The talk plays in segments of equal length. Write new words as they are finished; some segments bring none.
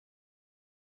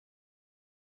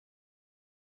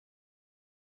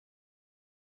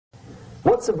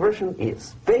What subversion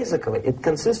is? Basically, it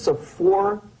consists of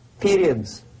 4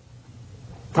 periods,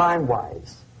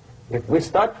 time-wise. If we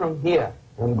start from here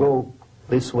and go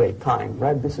this way, time,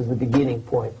 right? This is the beginning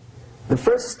point. The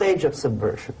first stage of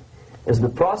subversion is the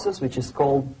process which is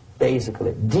called,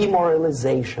 basically,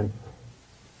 demoralization.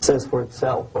 It says for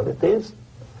itself what it is.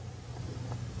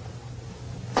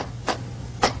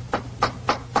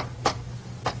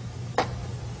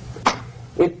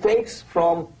 It takes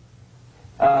from,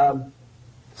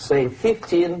 say,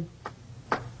 15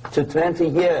 to 20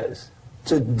 years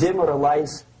to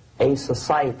demoralize a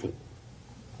society.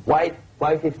 Why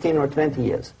 15 or 20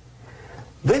 years?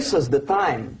 This is the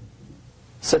time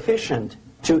sufficient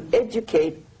to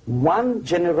educate one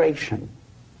generation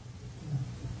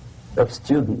of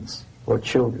students or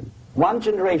children. One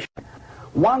generation.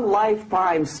 One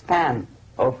lifetime span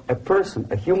of a person,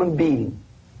 a human being,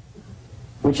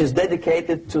 which is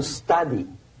dedicated to study,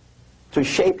 to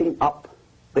shaping up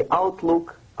the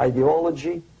outlook,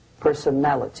 ideology,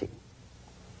 personality.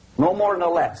 No more,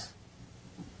 no less.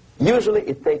 Usually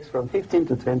it takes from 15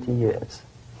 to 20 years.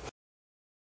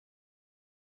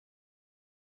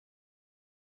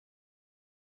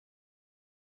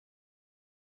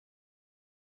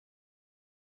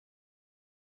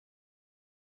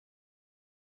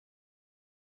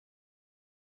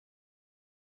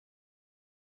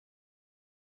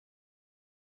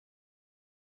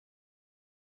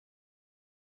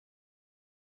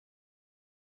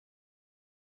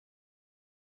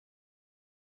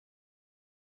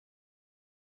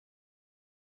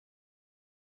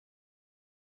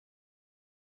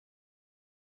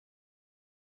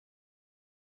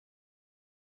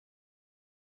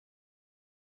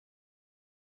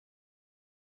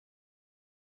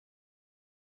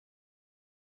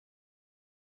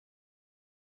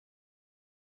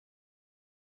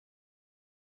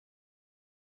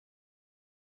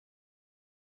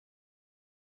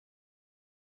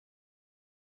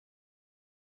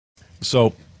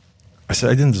 So I said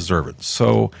I didn't deserve it.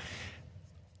 So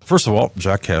first of all,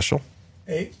 Jack Cashel.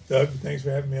 Hey, Doug, thanks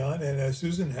for having me on. And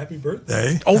Susan, happy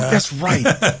birthday. Oh, that's right.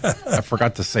 I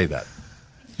forgot to say that.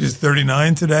 She's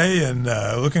 39 today and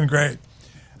looking great.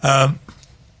 No,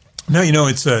 you know,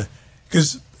 it's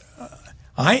because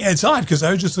it's odd because I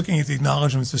was just looking at the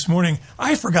acknowledgments this morning.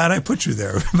 I forgot I put you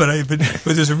there, but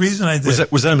there's a reason I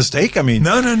did. Was that a mistake? I mean,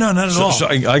 no, not at all. So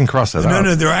I can cross that out.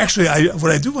 No, they're actually.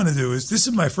 What I do want to do is this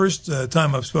is my first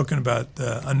time I've spoken about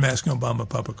unmasking Obama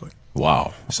publicly.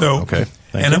 Wow. So okay.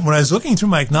 When I was looking through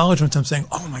my acknowledgments, I'm saying,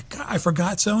 oh my God, I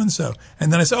forgot so and so,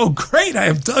 and then I said, oh great, I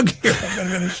have Doug here. I'm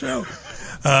going to show.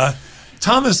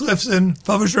 Thomas Lifson,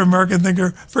 publisher, American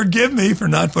Thinker, forgive me for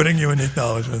not putting you in the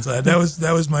acknowledgments. That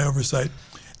was my oversight.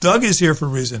 Doug is here for a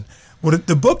reason. What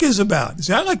the book is about,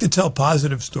 see, I like to tell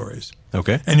positive stories.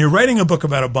 Okay. And you're writing a book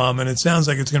about Obama, and it sounds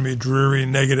like it's going to be dreary,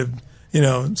 negative,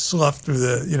 slough through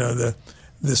the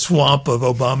swamp of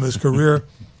Obama's career.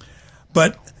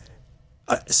 But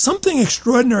something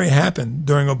extraordinary happened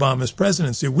during Obama's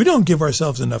presidency we don't give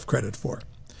ourselves enough credit for.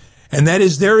 And that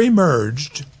is there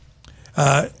emerged...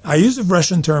 I use the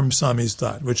Russian term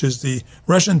Samizdat, which is the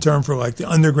Russian term for like the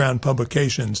underground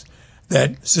publications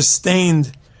that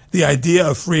sustained the idea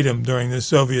of freedom during the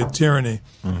Soviet tyranny.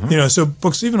 Mm-hmm. So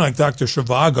books even like Dr.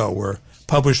 Zhivago were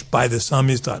published by the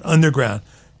Samizdat underground,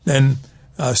 then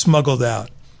smuggled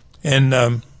out. And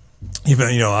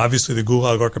even, obviously the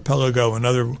Gulag Archipelago and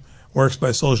other works by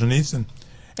Solzhenitsyn,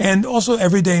 and also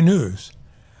everyday news.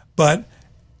 But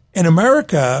in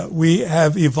America, we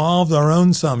have evolved our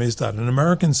own Samizdat, an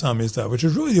American Samizdat, which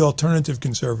is really the alternative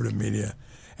conservative media.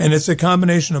 And it's a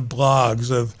combination of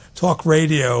blogs, of talk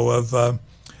radio,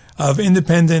 of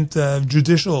independent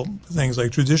judicial things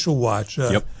like Judicial Watch,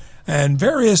 and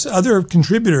various other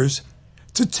contributors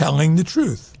to telling the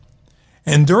truth.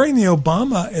 And during the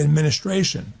Obama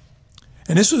administration,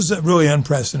 and this was really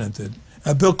unprecedented,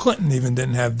 Bill Clinton even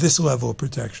didn't have this level of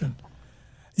protection.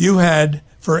 You had,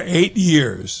 for 8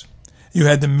 years, you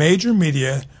had the major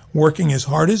media working as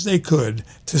hard as they could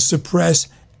to suppress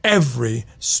every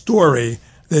story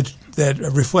that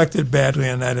reflected badly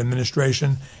on that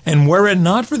administration. And were it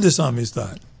not for the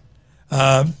Samizdat,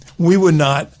 we would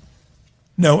not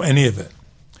know any of it.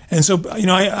 And so,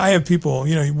 I have people,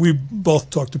 we both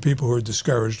talk to people who are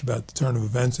discouraged about the turn of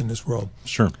events in this world.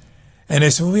 Sure. And they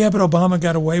say, well, yeah, but Obama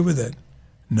got away with it.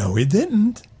 No, he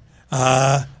didn't.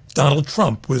 Donald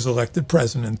Trump was elected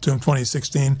president in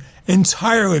 2016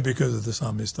 entirely because of the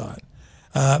Samizdat.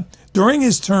 During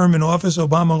his term in office,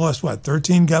 Obama lost,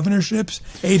 13 governorships,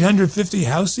 850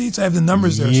 House seats? I have the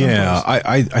numbers there. Yeah,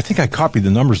 I think I copied the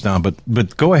numbers down,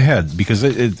 but go ahead, because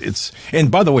it's,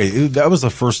 and by the way, that was the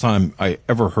first time I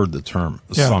ever heard the term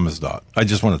Samizdat. I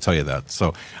just want to tell you that.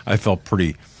 So I felt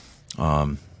pretty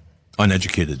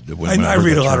uneducated. I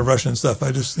read a lot of Russian stuff.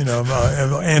 I just, I'm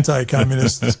an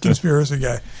anti-communist conspiracy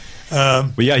guy.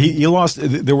 But yeah, he lost.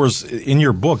 There was, in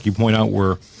your book, you point out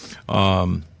where,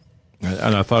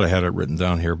 and I thought I had it written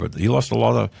down here, but he lost a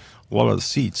lot of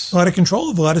seats, a lot of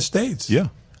control of a lot of states. Yeah.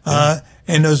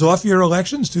 And those off-year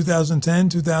elections, 2010,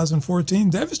 2014,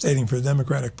 devastating for the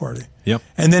Democratic Party. Yep.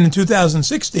 And then in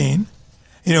 2016,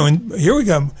 and here we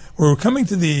go. We're coming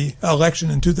to the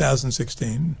election in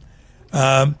 2016.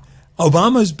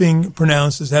 Obama's being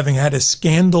pronounced as having had a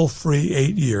scandal-free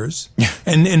 8 years.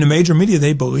 And in the major media,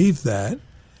 they believe that.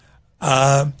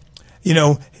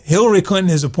 Hillary Clinton,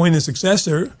 his appointed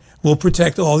successor, will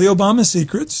protect all the Obama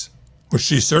secrets, which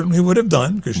she certainly would have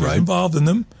done because she's involved in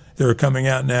them. They're coming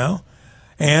out now.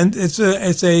 And it's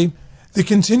the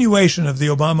continuation of the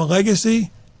Obama legacy,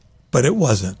 but it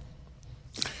wasn't.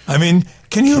 I mean,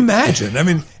 can you imagine? I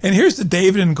mean, and here's the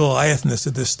David and Goliathness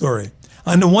of this story.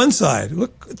 On the one side,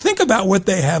 look, think about what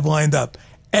they have lined up.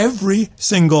 Every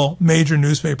single major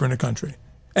newspaper in the country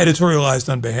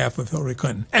editorialized on behalf of Hillary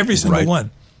Clinton. Every single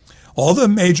one. All the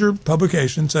major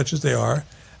publications, such as they are,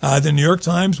 the New York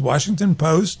Times, Washington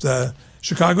Post,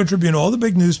 Chicago Tribune, all the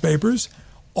big newspapers,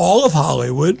 all of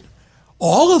Hollywood,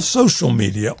 all of social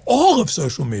media,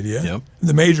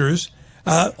 the majors,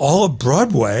 all of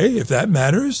Broadway, if that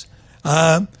matters.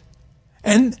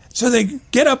 And so they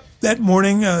get up that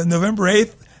morning, November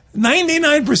 8th,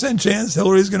 99% chance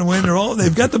Hillary's going to win.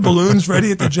 They've got the balloons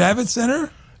ready at the Javits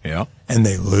Center. Yeah. And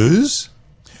they lose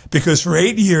because for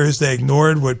 8 years they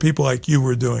ignored what people like you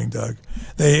were doing, Doug.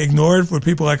 They ignored what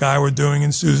people like I were doing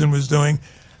and Susan was doing.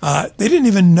 They didn't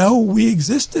even know we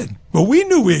existed. But we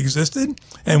knew we existed,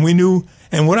 and we knew.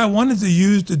 And what I wanted to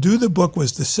use to do the book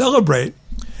was to celebrate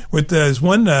with there's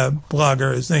one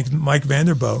blogger, his name's Mike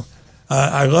Vanderboe.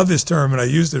 I love his term, and I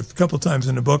used it a couple times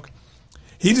in the book.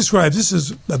 He describes, this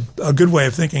is a good way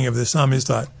of thinking of the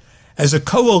Samizdat, as a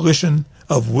coalition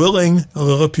of willing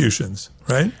Lilliputians,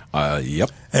 right?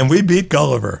 Yep. And we beat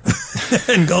Gulliver.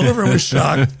 And Gulliver was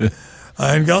shocked.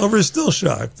 And Gulliver is still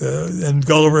shocked. And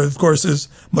Gulliver, of course, is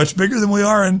much bigger than we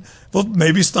are and will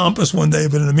maybe stomp us one day,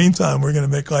 but in the meantime, we're going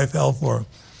to make life hell for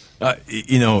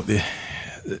him.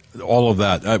 All of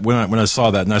that, when I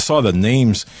saw that, and I saw the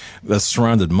names that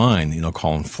surrounded mine,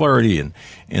 Colin Flaherty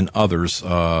and others,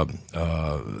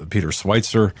 Peter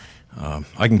Schweitzer,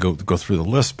 I can go through the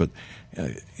list, but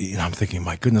I'm thinking,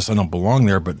 my goodness, I don't belong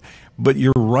there. But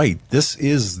you're right. This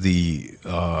is we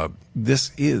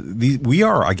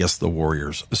are, I guess, the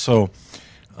warriors. So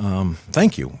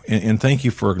thank you, and thank you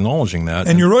for acknowledging that.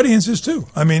 And your audiences too.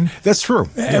 I mean, that's true.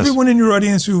 Everyone in your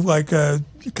audience who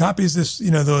copies this,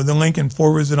 the link and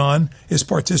forwards it on, is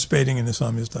participating in the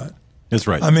Samizdat. That's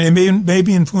right. I mean, it may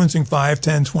be influencing 5,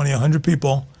 10, 20, 100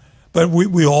 people, but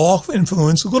we all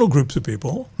influence little groups of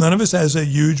people. None of us has a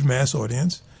huge mass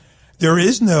audience. There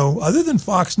is no, other than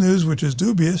Fox News, which is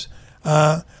dubious,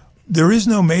 there is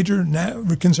no major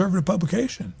conservative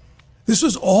publication. This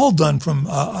was all done from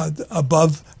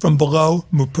from below,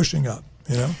 pushing up,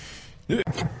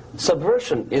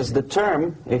 Subversion is the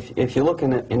term, if you look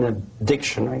in a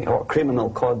dictionary or criminal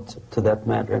code to that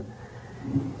matter,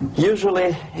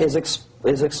 usually is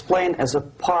explained as a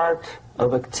part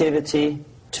of activity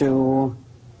to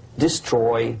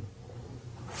destroy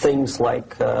things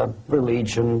like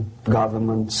religion,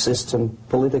 government system,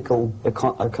 political,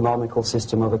 economical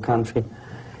system of a country.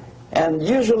 And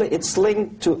usually it's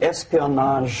linked to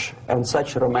espionage and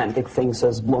such romantic things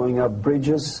as blowing up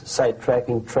bridges,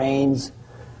 sidetracking trains,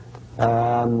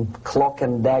 cloak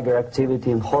and dagger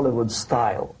activity in Hollywood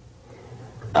style.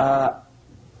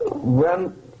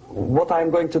 What I'm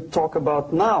going to talk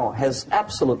about now has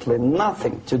absolutely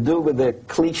nothing to do with the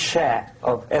cliché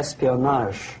of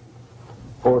espionage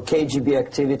or KGB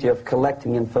activity of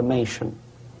collecting information.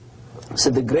 So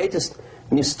the greatest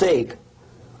mistake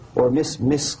or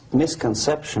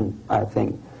misconception, I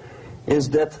think, is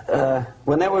that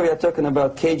whenever we are talking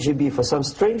about KGB, for some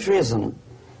strange reason,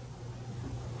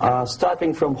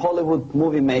 starting from Hollywood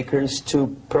movie makers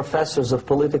to professors of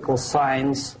political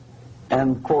science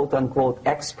and quote-unquote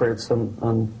experts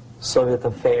on Soviet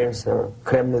affairs, or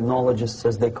Kremlinologists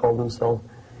as they call themselves,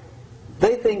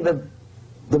 they think that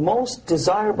the most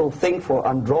desirable thing for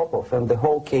Andropov and the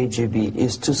whole KGB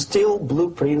is to steal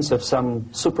blueprints of some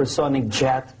supersonic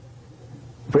jet,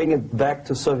 bring it back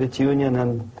to Soviet Union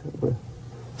and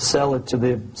sell it to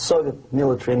the Soviet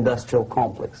military-industrial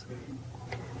complex.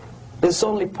 This is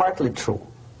only partly true.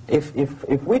 If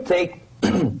we take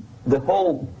the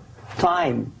whole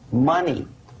time, money,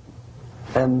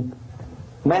 and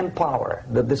manpower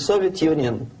that the Soviet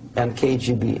Union and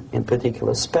KGB in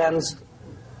particular spends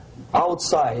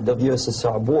outside of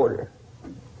USSR border,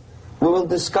 we will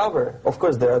discover, of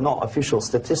course there are no official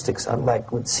statistics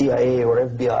unlike with CIA or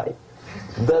FBI,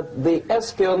 that the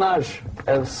espionage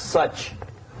as such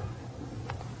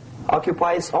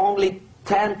occupies only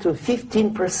 10 to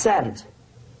 15%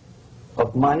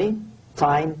 of money,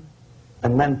 time,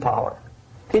 and manpower.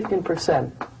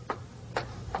 15%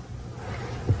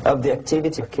 of the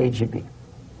activity of KGB.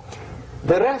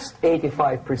 The rest,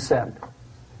 85%,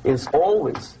 is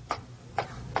always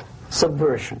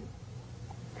subversion.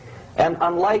 And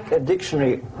unlike a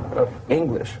dictionary of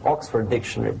English, Oxford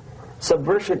Dictionary,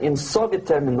 subversion in Soviet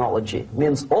terminology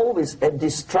means always a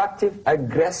destructive,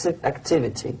 aggressive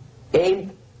activity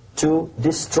aimed to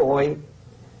destroy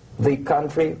the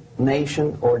country,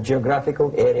 nation, or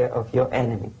geographical area of your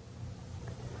enemy.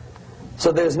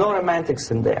 So there's no romantics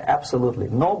in there, absolutely.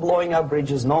 No blowing up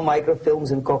bridges, no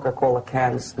microfilms in Coca-Cola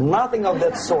cans, nothing of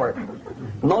that sort.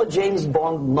 No James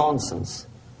Bond nonsense.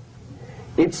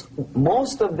 It's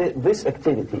most of this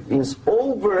activity is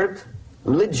overt,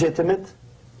 legitimate,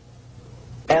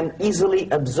 and easily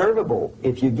observable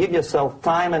if you give yourself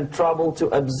time and trouble to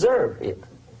observe it.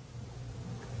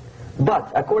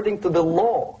 But according to the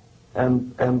law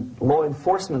and law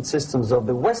enforcement systems of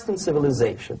the Western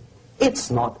civilization,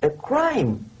 it's not a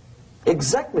crime.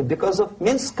 Exactly because of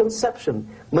misconception,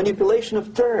 manipulation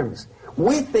of terms.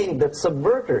 We think that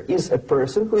subverter is a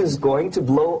person who is going to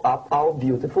blow up our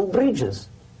beautiful bridges.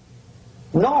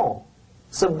 No.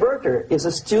 Subverter is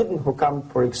a student who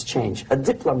comes for exchange, a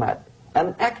diplomat,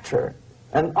 an actor,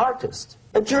 an artist,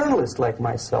 a journalist like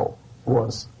myself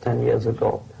was 10 years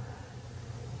ago.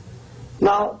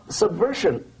 Now,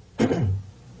 subversion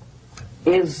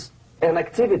is an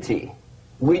activity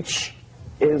which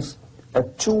is a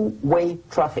two-way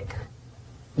traffic.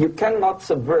 You cannot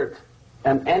subvert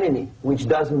an enemy which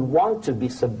doesn't want to be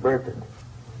subverted.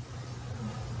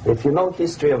 If you know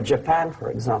history of Japan,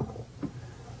 for example,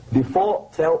 before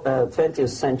 20th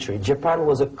century, Japan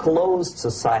was a closed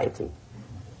society.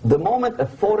 The moment a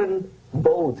foreign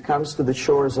boat comes to the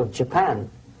shores of Japan,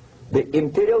 the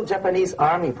Imperial Japanese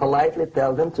Army politely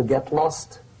tells them to get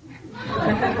lost.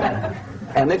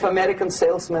 And if American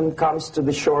salesman comes to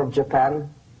the shore of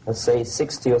Japan, let's say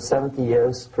 60 or 70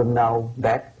 years from now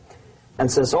back, and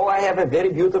says, oh, I have a very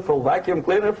beautiful vacuum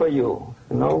cleaner for you,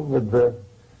 with the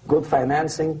good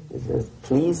financing, he says,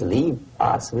 please leave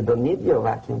us, we don't need your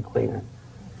vacuum cleaner.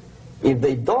 If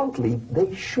they don't leave,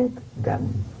 they shoot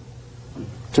them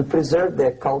to preserve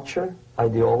their culture,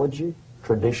 ideology,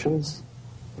 traditions,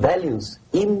 values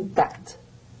intact.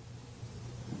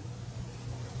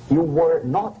 You were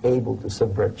not able to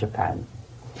subvert Japan.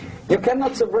 You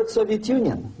cannot subvert Soviet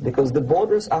Union because the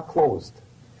borders are closed.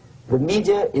 The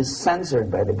media is censored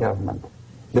by the government.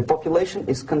 The population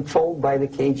is controlled by the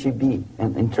KGB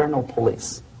and internal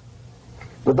police.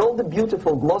 With all the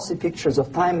beautiful glossy pictures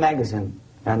of Time magazine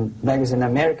and Magazine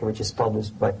America, which is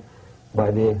published by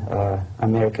the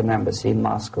American embassy in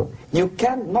Moscow, you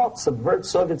cannot subvert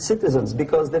Soviet citizens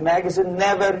because the magazine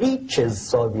never reaches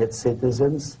Soviet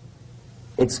citizens.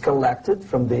 It's collected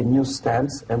from the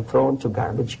newsstands and thrown to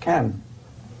garbage can.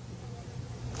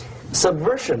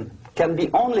 Subversion can be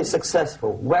only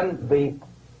successful when the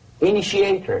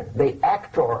initiator, the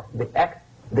actor,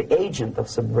 the agent of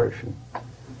subversion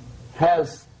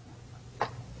has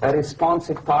a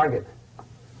responsive target.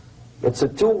 It's a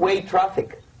two-way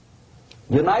traffic.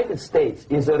 United States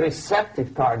is a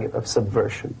receptive target of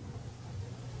subversion.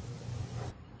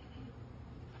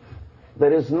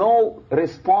 There is no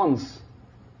response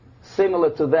similar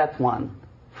to that one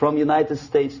from United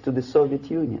States to the Soviet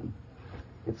Union.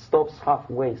 It stops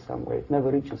halfway somewhere. It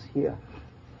never reaches here.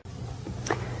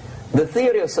 The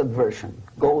theory of subversion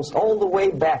goes all the way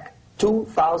back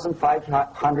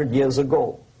 2,500 years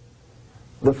ago.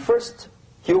 The first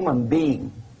human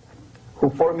being who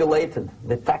formulated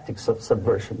the tactics of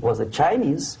subversion was a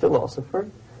Chinese philosopher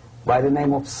by the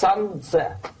name of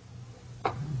Samizdat.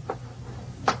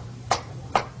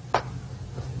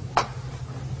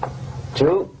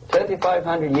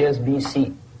 2,500 years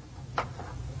BC.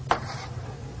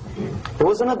 He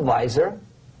was an advisor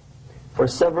for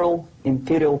several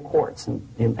imperial courts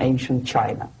in ancient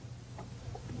China.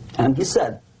 And he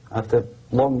said, after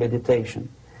long meditation,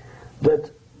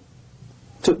 that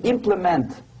to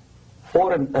implement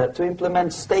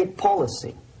state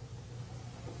policy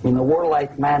in a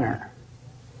warlike manner,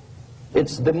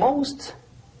 it's the most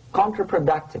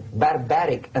counterproductive,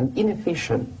 barbaric, and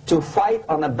inefficient to fight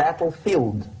on a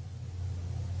battlefield.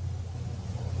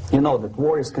 You know that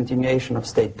war is continuation of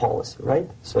state policy, right?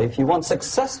 So if you want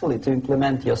successfully to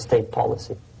implement your state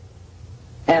policy,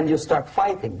 and you start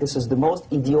fighting, this is the most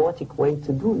idiotic way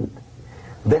to do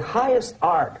it. The highest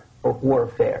art of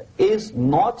warfare is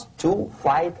not to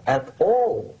fight at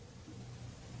all,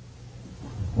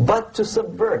 but to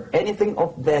subvert anything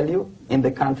of value in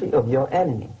the country of your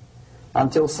enemy,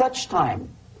 until such time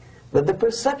that the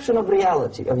perception of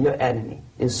reality of your enemy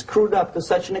is screwed up to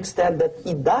such an extent that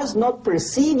he does not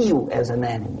perceive you as an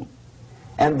enemy,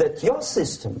 and that your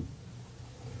system,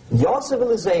 your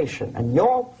civilization, and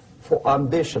your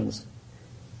ambitions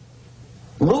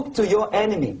look to your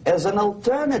enemy as an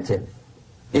alternative,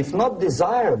 if not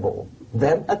desirable,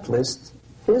 then at least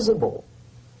feasible.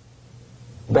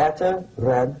 Better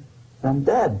red than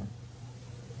dead.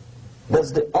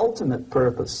 That's the ultimate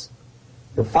purpose,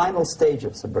 the final stage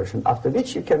of subversion, after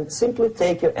which you can simply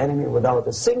take your enemy without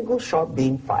a single shot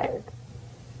being fired,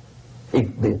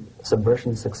 if the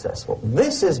subversion is successful.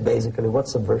 This is basically what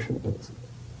subversion is.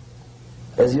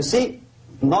 As you see,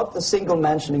 not a single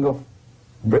mentioning of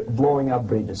blowing up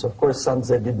bridges. Of course, Sun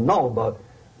Tzu didn't know about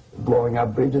blowing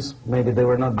up bridges. Maybe there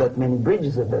were not that many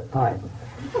bridges at that time.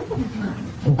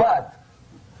 But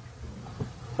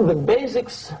the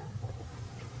basics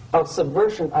of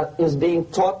subversion is being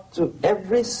taught to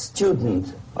every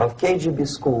student of KGB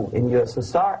school in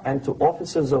USSR and to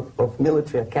officers of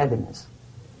military academies.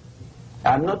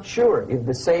 I'm not sure if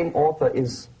the same author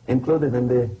is included in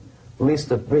the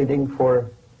list of reading for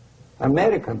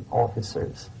American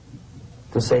officers,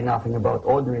 to say nothing about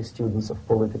ordinary students of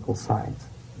political science.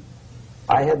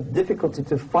 I had difficulty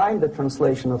to find the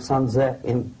translation of Sun Tzu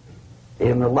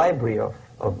in the library of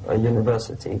a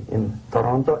university in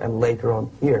Toronto and later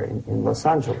on here in Los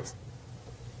Angeles.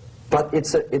 But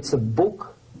it's a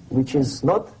book which is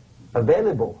not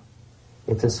available.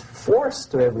 It is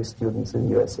forced to every student in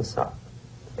USSR.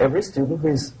 Every student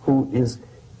who is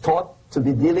taught to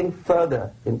be dealing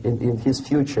further in his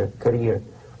future career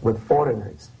with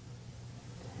foreigners.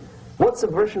 What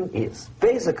subversion is?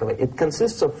 Basically, it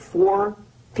consists of 4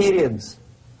 periods,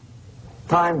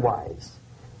 time-wise.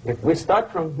 If we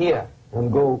start from here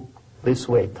and go this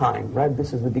way, time, right?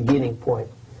 This is the beginning point.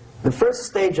 The first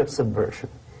stage of subversion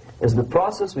is the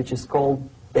process which is called,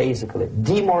 basically,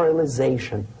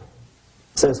 demoralization.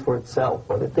 It says for itself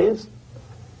what it is.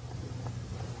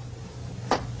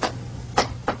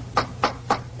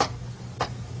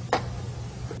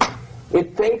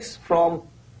 It takes from,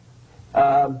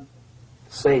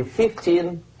 say,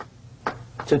 15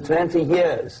 to 20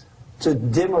 years to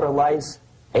demoralize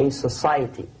a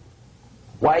society.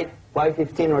 Why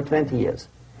 15 or 20 years?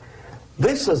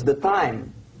 This is the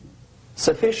time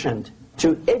sufficient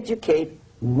to educate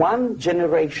one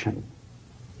generation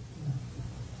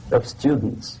of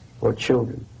students or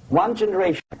children. One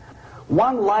generation,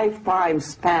 one lifetime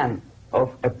span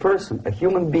of a person, a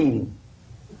human being,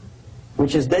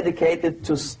 which is dedicated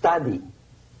to study,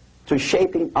 to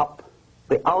shaping up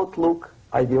the outlook,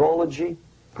 ideology,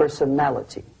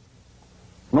 personality.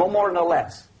 No more, no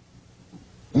less.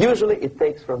 Usually it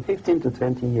takes from 15 to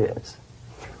 20 years.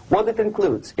 What it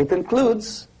includes? It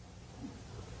includes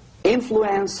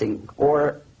influencing,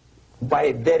 or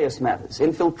by various methods,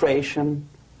 infiltration,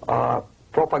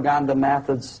 propaganda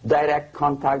methods, direct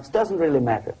contacts, doesn't really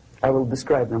matter. I will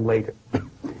describe them later.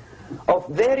 Of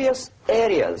various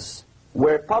areas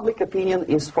where public opinion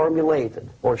is formulated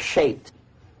or shaped.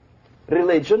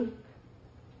 Religion,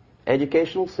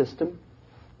 educational system,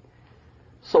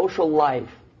 social life,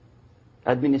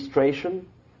 administration,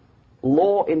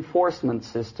 law enforcement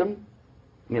system,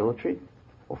 military,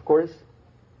 of course,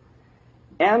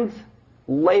 and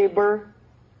labor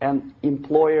and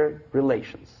employer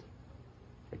relations,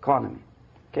 economy.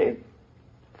 Okay?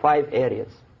 5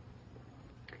 areas.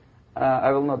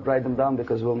 I will not write them down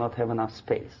because we will not have enough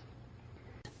space.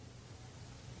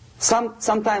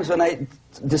 Sometimes when I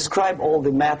describe all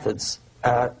the methods,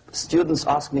 students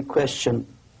ask me question,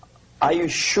 are you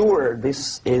sure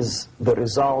this is the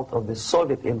result of the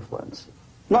Soviet influence?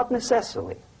 Not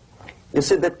necessarily. You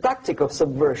see, the tactic of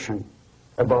subversion,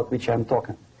 about which I'm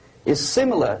talking, is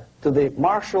similar to the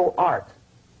martial art,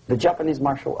 the Japanese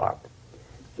martial art.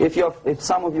 If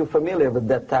some of you are familiar with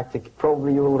that tactic,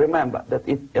 probably you will remember that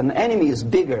if an enemy is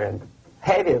bigger and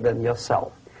heavier than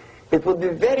yourself, it would be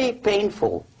very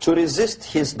painful to resist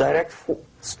his direct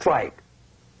strike.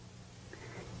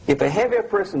 If a heavier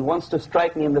person wants to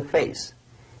strike me in the face,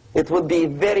 it would be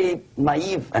very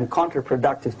naive and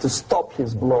counterproductive to stop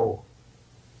his blow.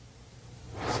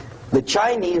 The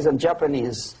Chinese and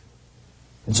Japanese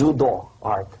judo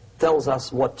art tells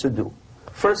us what to do.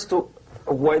 First to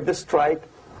avoid the strike,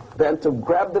 then to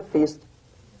grab the fist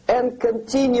and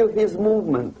continue his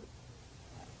movement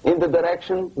in the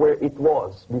direction where it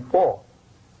was before,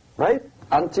 right?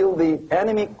 Until the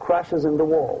enemy crashes in the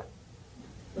wall.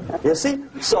 You see?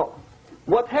 So,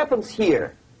 what happens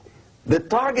here? The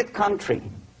target country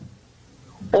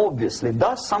obviously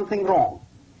does something wrong.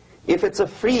 If it's a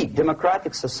free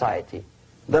democratic society,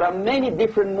 there are many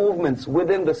different movements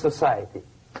within the society.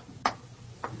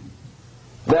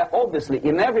 There are obviously,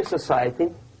 in every society,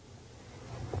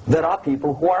 there are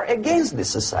people who are against this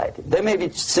society. They may be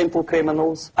simple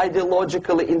criminals,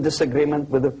 ideologically in disagreement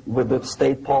with the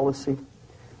state policy,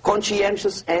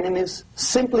 conscientious enemies,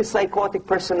 simply psychotic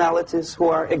personalities who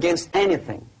are against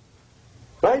anything,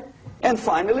 right? And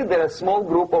finally, there are a small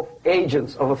group of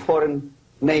agents of a foreign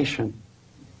nation,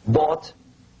 bought,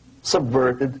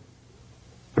 subverted,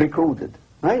 recruited,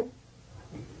 right?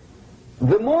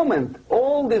 The moment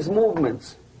all these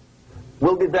movements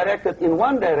will be directed in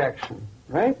one direction,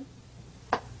 right?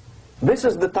 This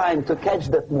is the time to catch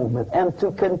that movement and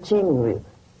to continue it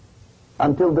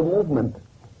until the movement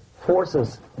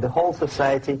forces the whole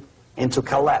society into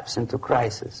collapse, into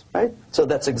crisis, right? So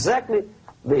that's exactly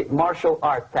the martial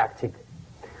art tactic.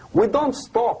 We don't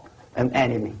stop an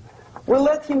enemy. We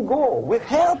let him go. We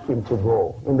help him to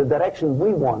go in the direction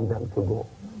we want them to go.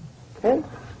 Okay?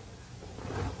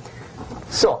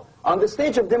 So, on the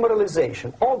stage of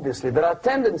demoralization, obviously there are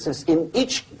tendencies in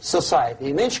each society,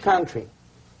 in each country,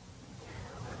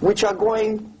 which are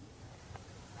going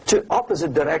to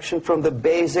opposite direction from the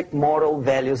basic moral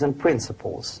values and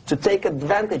principles. To take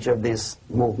advantage of these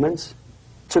movements,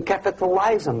 to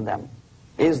capitalize on them,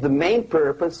 is the main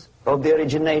purpose of the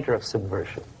originator of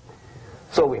subversion.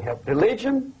 So we have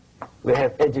religion, we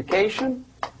have education,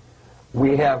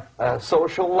 we have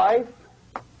social life,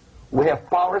 we have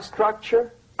power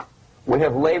structure, we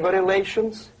have labor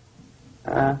relations,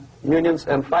 unions,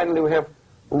 and finally we have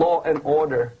law and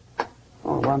order.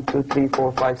 1, 2, 3,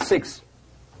 4, 5, 6.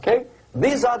 Okay?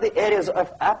 These are the areas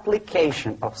of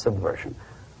application of subversion.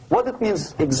 What it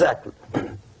means exactly?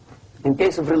 In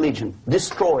case of religion,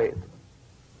 destroy it,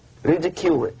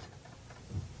 ridicule it,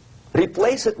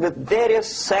 replace it with various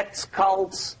sects,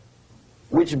 cults,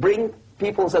 which bring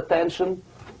people's attention,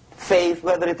 faith,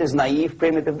 whether it is naive,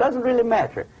 primitive, doesn't really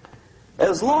matter.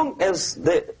 As long as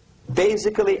the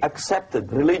basically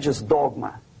accepted religious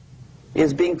dogma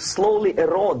is being slowly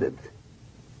eroded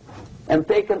and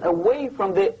taken away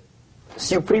from the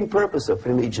supreme purpose of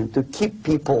religion, to keep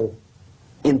people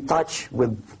in touch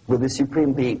with the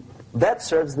supreme being, that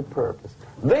serves the purpose.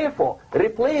 Therefore,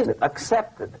 replace it,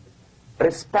 accepted,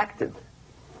 respected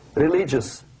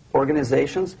religious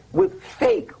organizations with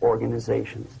fake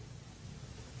organizations.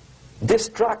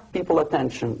 Distract people's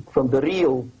attention from the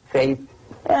real faith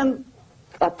and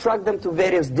attract them to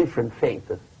various different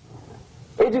faiths.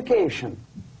 Education.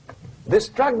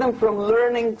 Distract them from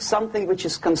learning something which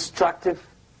is constructive,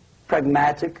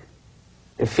 pragmatic,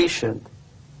 efficient.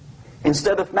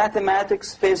 Instead of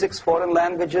mathematics, physics, foreign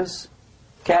languages,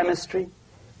 chemistry,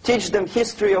 teach them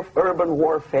history of urban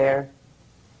warfare,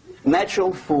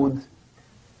 natural food,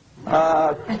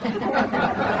 home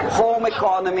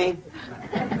economy,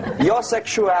 your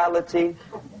sexuality,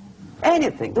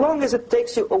 anything, as long as it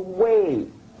takes you away.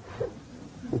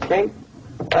 Okay?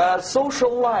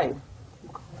 Social life.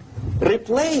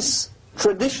 Replace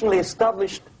traditionally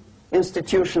established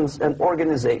institutions and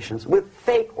organizations with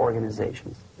fake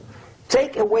organizations.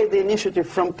 Take away the initiative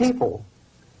from people.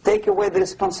 Take away the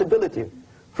responsibility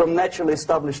from naturally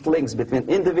established links between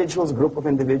individuals, group of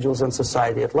individuals, and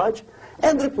society at large,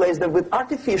 and replace them with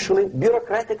artificially,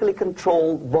 bureaucratically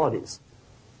controlled bodies.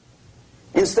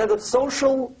 Instead of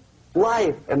social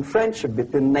life and friendship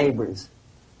between neighbors,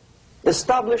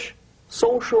 establish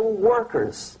social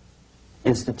workers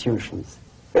institutions.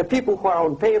 People who are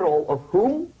on payroll of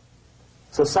whom?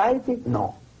 Society?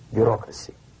 No.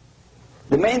 Bureaucracy.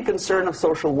 The main concern of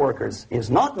social workers is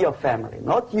not your family,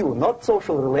 not you, not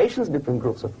social relations between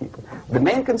groups of people. The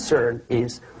main concern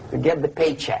is to get the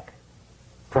paycheck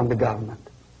from the government.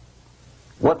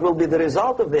 What will be the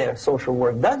result of their social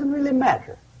work doesn't really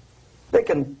matter. They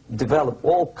can develop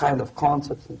all kinds of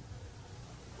concepts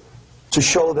to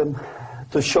show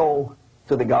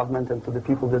to the government and to the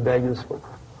people that they're useful.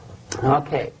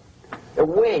 Okay.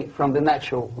 Away from the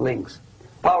natural links.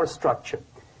 Power structure.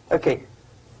 Okay.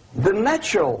 The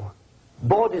natural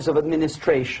bodies of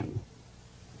administration,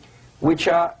 which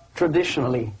are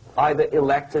traditionally either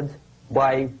elected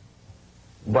by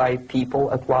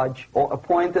people at large or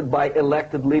appointed by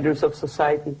elected leaders of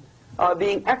society, are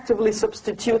being actively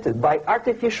substituted by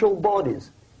artificial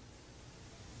bodies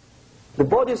the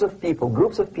bodies of people,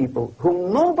 groups of people,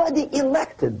 whom nobody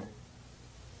elected.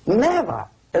 Never.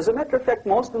 As a matter of fact,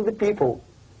 most of the people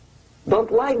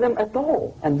don't like them at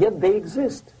all, and yet they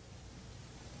exist.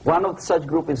 One of such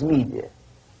group is media.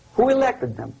 Who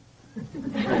elected them?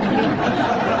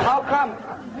 How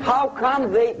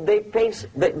come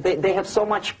they have so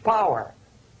much power?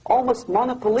 Almost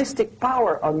monopolistic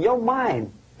power on your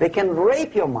mind. They can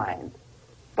rape your mind.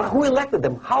 But who elected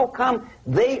them? How come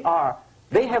they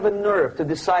have a nerve to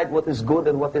decide what is good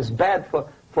and what is bad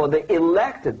for the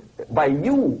elected by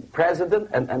you, president,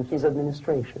 and his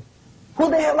administration? Who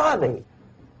the hell are they?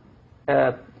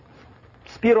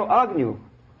 Spiro Agnew,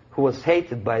 who was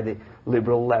hated by the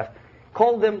liberal left,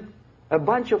 called them a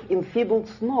bunch of enfeebled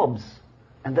snobs.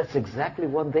 And that's exactly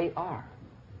what they are.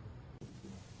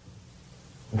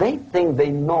 They think they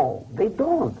know. They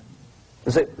don't.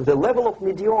 The level of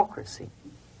mediocrity.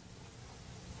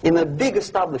 In a big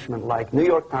establishment like New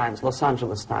York Times, Los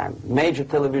Angeles Times, major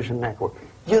television network,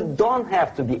 you don't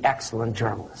have to be excellent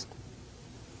journalist.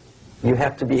 You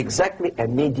have to be exactly a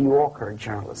mediocre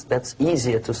journalist. That's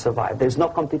easier to survive. There's no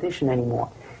competition anymore.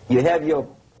 You have your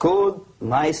good,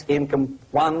 nice income,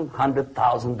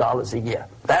 $100,000 a year.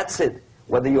 That's it.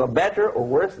 Whether you are better or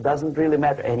worse doesn't really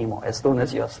matter anymore. As soon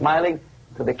as you're smiling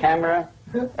to the camera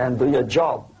and do your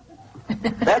job.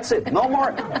 That's it. No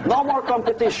more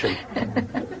competition.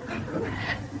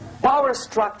 Power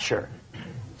structure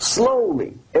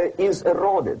slowly is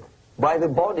eroded by the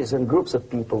bodies and groups of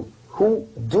people who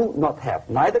do not have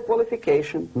neither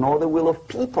qualification nor the will of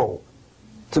people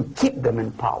to keep them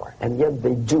in power, and yet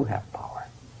they do have power.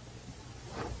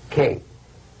 Okay.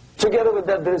 Together with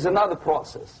that, there is another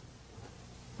process.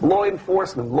 Law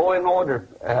enforcement, law and order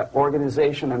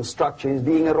organization and structure is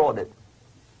being eroded.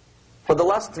 For the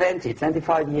last 20,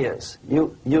 25 years,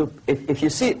 if you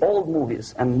see old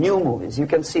movies and new movies, you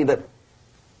can see that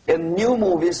in new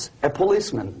movies, a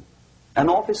policeman, an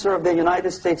officer of the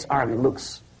United States Army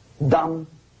looks dumb,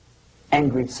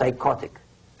 angry, psychotic,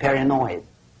 paranoid.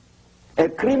 A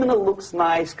criminal looks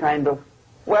nice, kind of,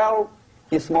 well,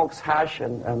 he smokes hash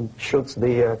and shoots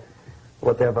the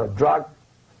whatever drug,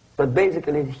 but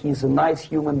basically he's a nice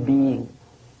human being.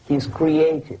 He's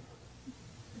creative.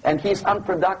 And he's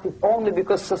unproductive only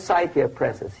because society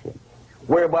oppresses him.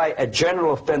 Whereby a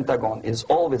general of Pentagon is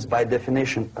always, by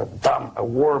definition, a dumb, a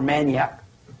war maniac.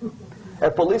 A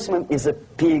policeman is a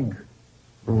pig,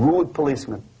 rude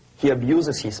policeman. He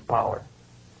abuses his power.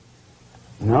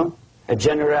 You know? A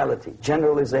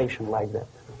generalization like that.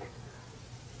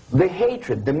 The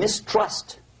hatred, the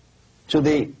mistrust to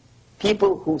the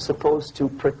people who are supposed to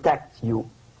protect you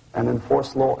and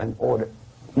enforce law and order.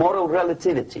 Moral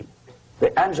relativity.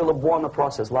 The Angelo Buono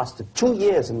process lasted 2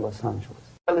 years in Los Angeles.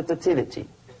 Relativity.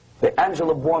 The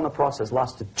Angelo Buono process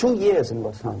lasted 2 years in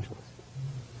Los Angeles.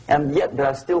 And yet there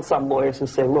are still some lawyers who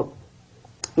say, look,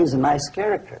 he's a nice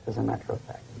character, as a matter of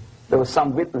fact. There was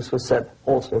some witness who said,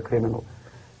 also a criminal,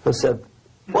 who said,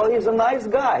 well, he's a nice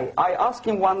guy. I asked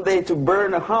him one day to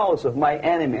burn a house of my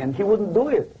enemy, and he wouldn't do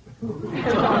it.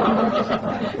 He's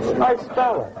a nice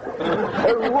fella.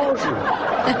 Erosion.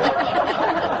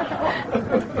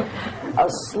 A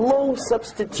slow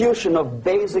substitution of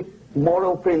basic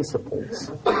moral principles,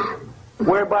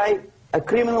 whereby a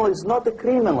criminal is not a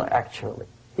criminal, actually.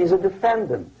 He's a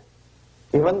defendant.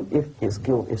 Even if his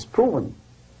guilt is proven,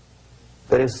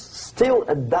 there is still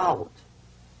a doubt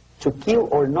to kill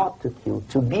or not to kill,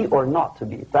 to be or not to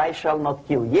be. Thou shalt not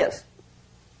kill, yes.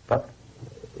 But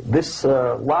this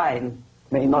line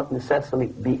may not necessarily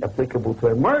be applicable to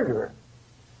a murderer.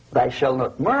 Thou shalt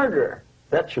not murder.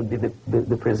 That should be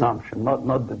the presumption, not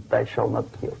that thou shalt not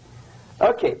kill.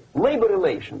 Okay, labor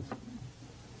relations.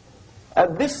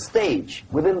 At this stage,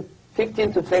 within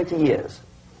 15 to 20 years,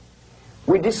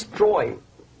 we destroy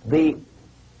the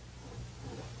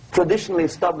traditionally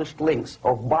established links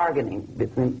of bargaining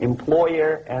between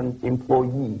employer and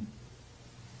employee.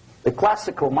 The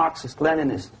classical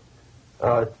Marxist-Leninist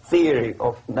theory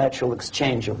of natural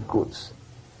exchange of goods.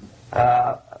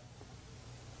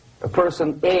 A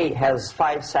person A has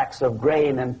 5 sacks of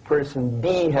grain and person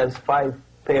B has 5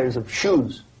 pairs of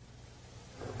shoes.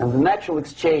 And the natural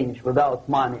exchange without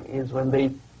money is when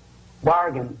they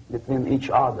bargain between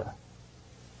each other.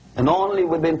 And only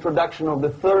with the introduction of the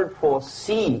third force,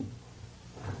 C,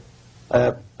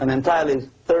 an entirely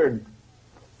third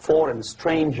foreign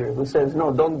stranger who says,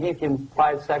 no, don't give him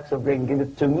 5 sacks of grain, give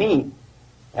it to me.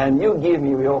 And you give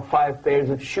me your 5 pairs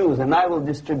of shoes, and I will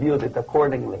distribute it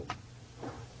accordingly.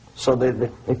 So that the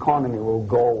economy will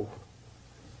go.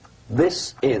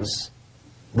 This is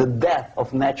the death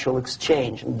of natural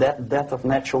exchange, death of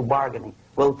natural bargaining.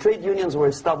 Well, trade unions were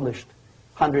established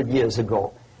 100 years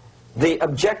ago. The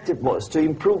objective was to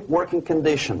improve working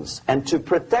conditions and to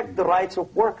protect the rights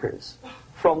of workers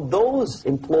from those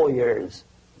employers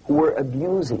who were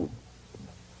abusing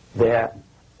their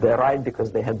right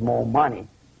because they had more money.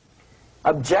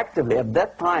 Objectively, at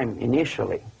that time,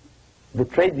 initially, the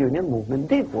trade union movement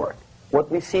did work.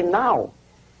 What we see now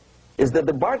is that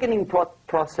the bargaining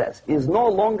process is no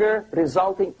longer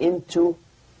resulting in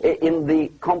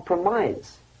the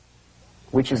compromise,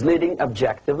 which is leading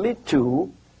objectively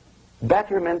to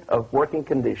betterment of working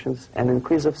conditions and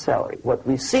increase of salary. What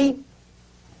we see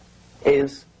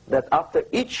is that after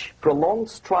each prolonged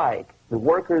strike, the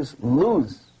workers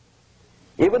lose.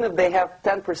 Even if they have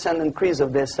 10% increase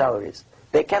of their salaries,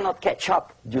 they cannot catch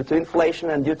up due to inflation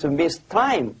and due to missed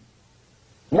time.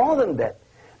 More than that,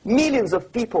 millions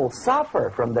of people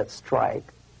suffer from that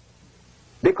strike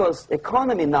because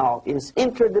economy now is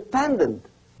interdependent.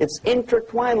 It's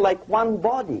intertwined like one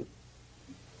body.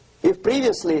 If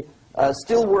previously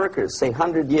steel workers, say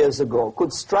 100 years ago,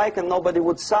 could strike and nobody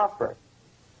would suffer,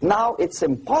 now it's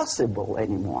impossible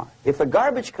anymore. If a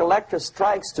garbage collector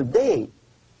strikes today,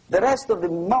 the rest of the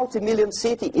multi-million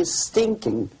city is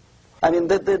stinking. I mean,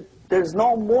 there's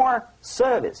no more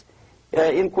service.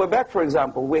 In Quebec, for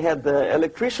example, we had the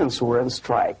electricians who were on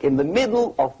strike in the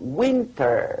middle of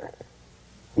winter.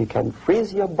 You can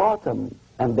freeze your bottom,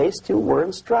 and they still were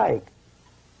on strike.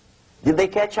 Did they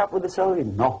catch up with the salary?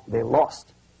 No, they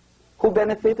lost. Who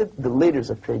benefited? The leaders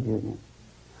of trade unions.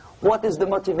 What is the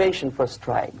motivation for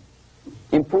strike?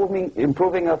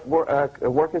 Improving of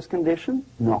workers' condition?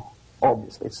 No,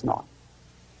 obviously it's not.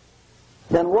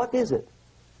 Then what is it?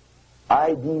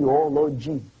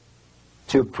 Ideology.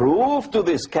 To prove to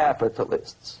these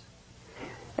capitalists.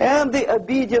 And the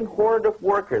obedient horde of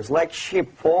workers, like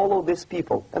sheep, follow these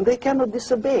people. And they cannot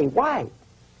disobey. Why?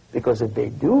 Because if they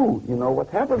do, you know what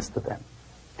happens to them.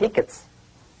 Pickets,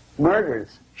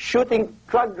 murders, shooting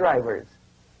truck drivers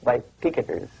by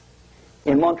picketers.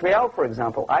 In Montreal, for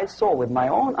example, I saw with my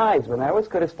own eyes when I was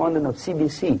correspondent of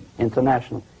CBC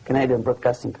International, Canadian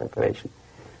Broadcasting Corporation,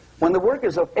 when the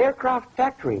workers of aircraft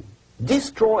factory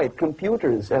destroyed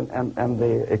computers and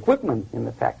the equipment in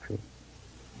the factory.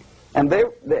 And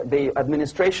the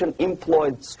administration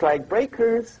employed strike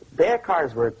breakers. Their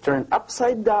cars were turned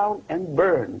upside down and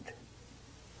burned.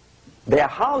 Their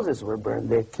houses were burned.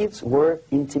 Their kids were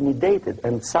intimidated.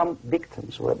 And some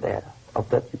victims were there. Of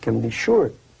that you can be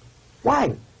sure.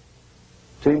 Why?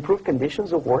 To improve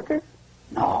conditions of workers?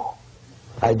 No.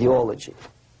 Ideology.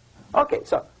 Okay,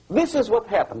 so this is what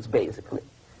happens basically.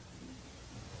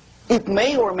 It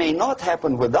may or may not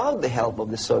happen without the help of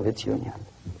the Soviet Union.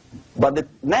 But the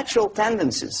natural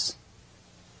tendencies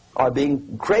are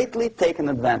being greatly taken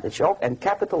advantage of and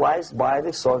capitalized by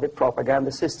the Soviet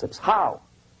propaganda systems. How?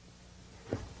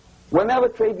 Whenever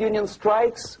trade union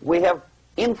strikes, we have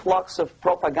influx of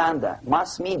propaganda,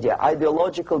 mass media,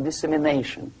 ideological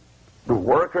dissemination. The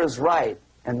workers' right,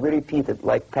 and we repeat it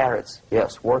like parrots.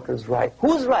 Yes, workers' right.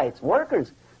 Whose rights?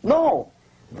 Workers? No.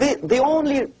 The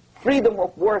only freedom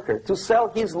of worker to sell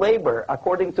his labor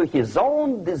according to his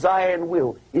own desire and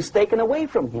will is taken away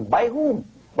from him. By whom?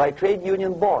 By trade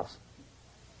union boss.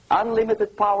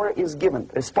 Unlimited power is given.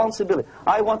 Responsibility.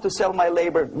 I want to sell my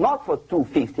labor not for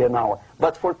 $2.50 an hour,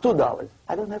 but for $2.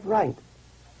 I don't have right.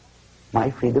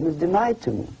 My freedom is denied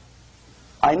to me.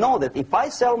 I know that if I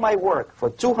sell my work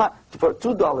for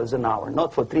 $2 an hour,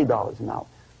 not for $3 an hour,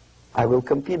 I will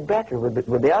compete better with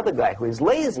the other guy who is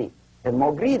lazy and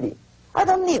more greedy. I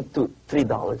don't need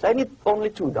 $3. I need only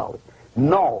 $2.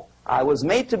 No, I was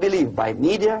made to believe by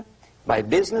media, by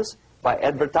business, by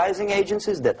advertising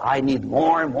agencies that I need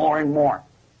more and more and more.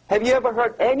 Have you ever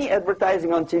heard any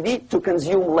advertising on TV to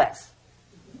consume less?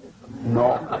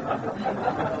 No.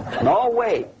 No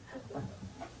way.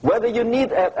 Whether you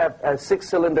need a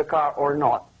six-cylinder car or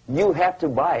not, you have to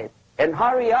buy it. And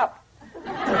hurry up.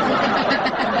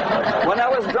 When I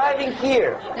was driving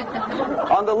here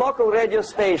on the local radio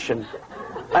station,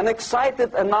 an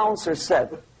excited announcer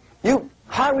said, "You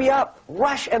hurry up,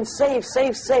 rush and save,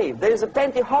 save, save. There is a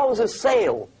pantyhose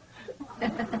sale."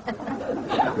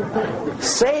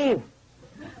 Save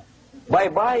by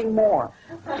buying more.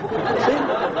 See?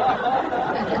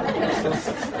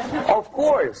 Of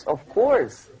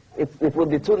course. It would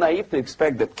be too naive to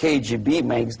expect that KGB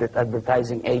makes that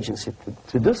advertising agency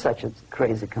to do such a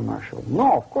crazy commercial.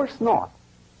 No, of course not.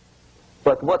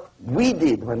 But what we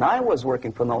did when I was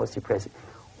working for Novosti Press,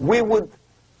 we would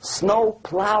snow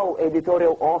plow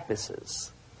editorial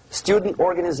offices, student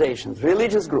organizations,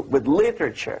 religious groups with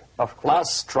literature of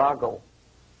class struggle.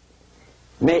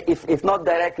 If not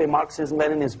directly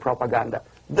Marxism-Leninism propaganda,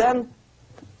 then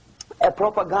a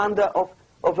propaganda of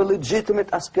of the legitimate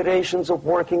aspirations of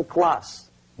working class,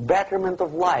 betterment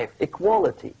of life,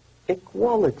 equality.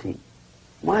 Equality,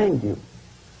 mind you.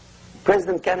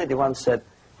 President Kennedy once said,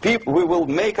 we will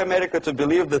make America to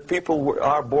believe that people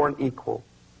are born equal.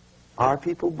 Are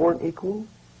people born equal?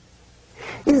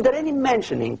 Is there any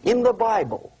mentioning in the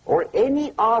Bible or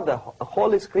any other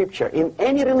holy scripture in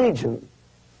any religion,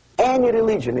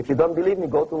 if you don't believe me,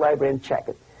 go to the library and check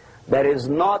it. There is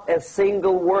not a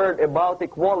single word about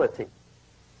equality,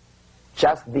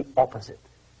 just the opposite.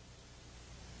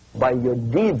 By your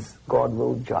deeds, God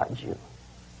will judge you.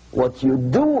 What you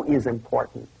do is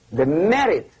important, the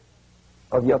merit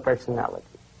of your personality.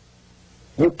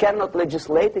 You cannot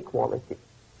legislate equality.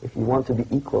 If you want to be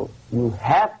equal, you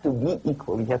have to be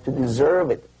equal. You have to deserve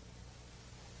it.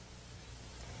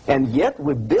 And yet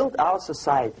we build our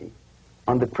society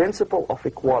on the principle of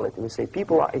equality. We say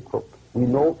people are equal. We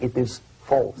know it is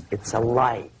false. It's a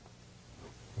lie.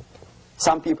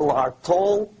 Some people are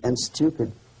tall and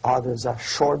stupid. Others are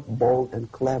short, bold,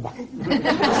 and clever.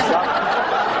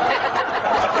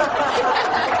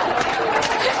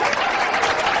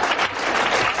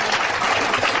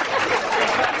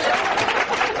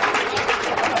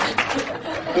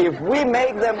 If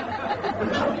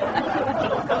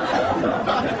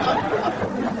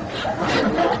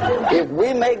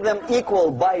we make them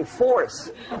equal by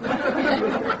force,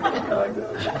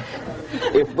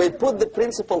 if we put the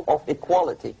principle of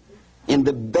equality in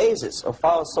the basis of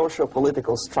our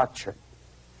socio-political structure,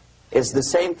 it's the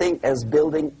same thing as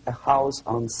building a house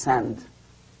on sand.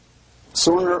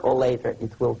 Sooner or later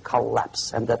it will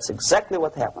collapse, and that's exactly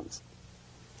what happens.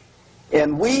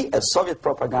 And we, as Soviet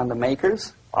propaganda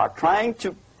makers, are trying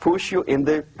to push you in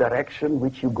the direction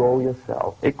which you go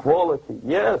yourself. Equality,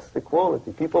 yes,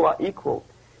 equality. People are equal.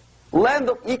 Land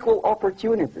of equal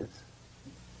opportunities.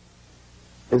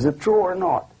 Is it true or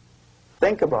not?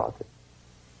 Think about it.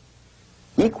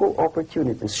 Equal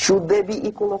opportunities. Should there be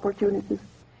equal opportunities?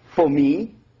 For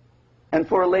me and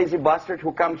for a lazy bastard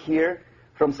who comes here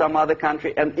from some other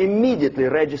country and immediately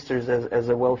registers as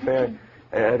a welfare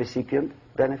recipient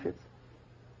benefits?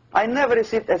 I never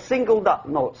received a single dollar.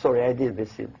 No, sorry, I did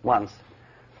receive once.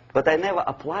 But I never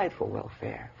applied for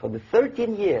welfare. For the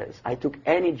 13 years, I took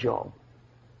any job.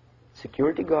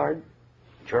 Security guard,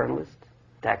 journalist,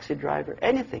 taxi driver,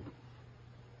 anything.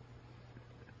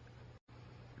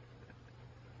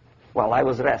 Well, I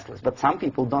was restless, but some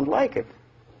people don't like it.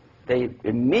 They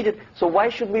immediately. So why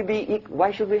should we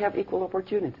have equal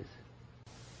opportunities?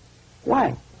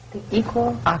 Why? The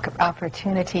equal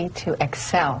opportunity to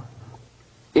excel.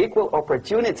 Equal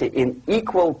opportunity in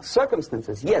equal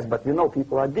circumstances, yes, but you know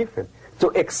people are different. To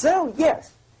excel,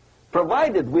 yes,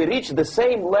 provided we reach the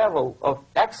same level of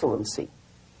excellency,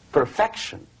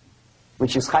 perfection,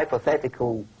 which is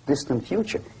hypothetical, distant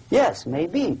future. Yes,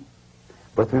 maybe.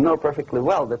 But we know perfectly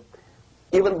well that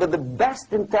even with the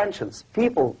best intentions,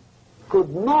 people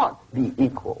could not be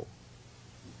equal.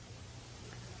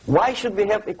 Why should we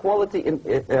have equality in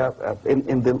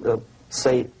the,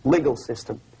 say, legal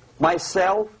system?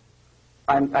 Myself,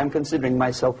 I'm considering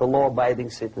myself a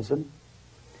law-abiding citizen,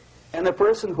 and a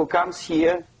person who comes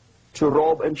here to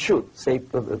rob and shoot, say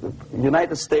the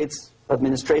United States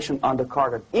administration under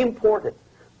Carter, imported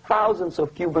thousands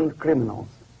of Cuban criminals.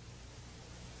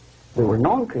 They were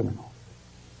non-criminals,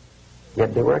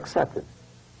 yet they were accepted.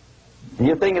 Do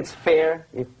you think it's fair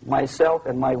if myself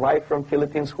and my wife from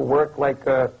Philippines who work like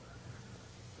a,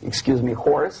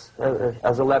 horse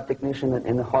as a lab technician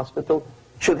in a hospital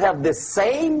should have the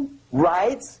same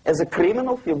rights as a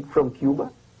criminal from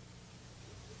Cuba?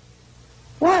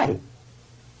 Why?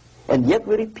 And yet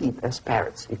we repeat as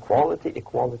parrots, equality,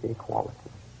 equality, equality.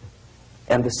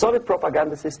 And the Soviet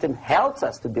propaganda system helps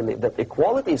us to believe that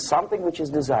equality is something which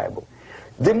is desirable.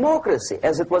 Democracy,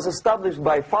 as it was established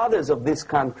by fathers of this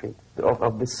country,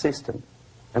 of this system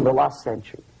in the last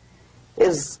century,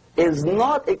 is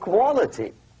not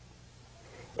equality.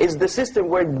 Is the system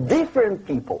where different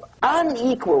people,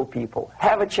 unequal people,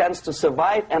 have a chance to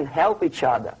survive and help each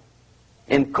other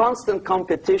in constant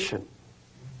competition,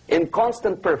 in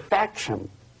constant perfection,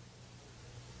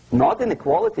 not in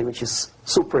equality, which is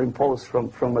superimposed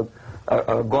from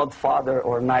a godfather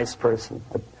or a nice person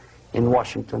in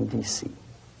Washington, D.C.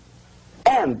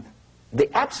 And the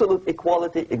absolute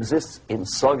equality exists in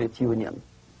Soviet Union,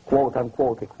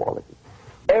 quote-unquote equality.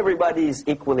 Everybody is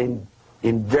equal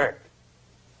in dirt.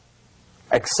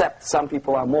 Except some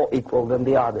people are more equal than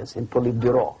the others in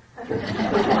Politburo.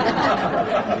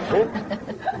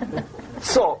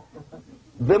 So,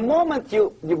 the moment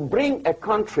you bring a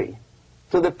country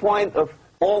to the point of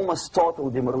almost total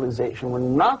demoralization,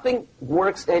 when nothing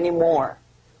works anymore,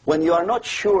 when you are not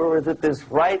sure whether it is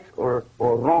right or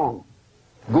wrong,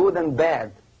 good and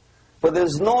bad, but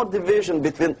there's no division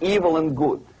between evil and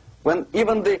good. When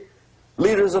even the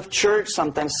leaders of church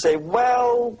sometimes say,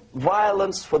 well,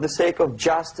 violence for the sake of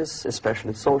justice,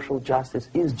 especially social justice,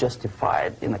 is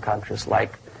justified in the countries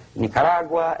like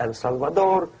Nicaragua, El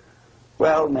Salvador,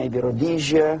 well, maybe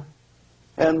Rhodesia,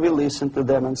 and we listen to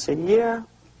them and say, yeah,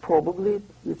 probably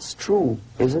it's true.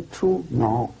 Is it true?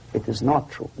 No, it is not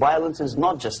true. Violence is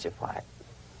not justified,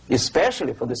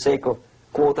 especially for the sake of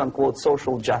quote-unquote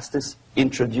social justice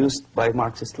introduced by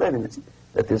Marxist-Leninists.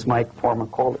 That is my former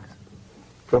colleagues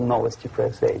from Novosti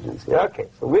Press Agency. Okay,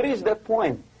 so we reached that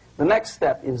point. The next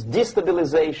step is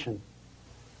destabilization.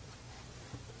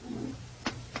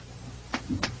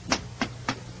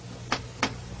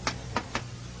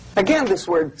 Again, this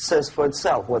word says for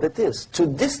itself what it is. To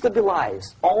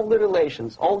destabilize all the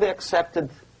relations, all the accepted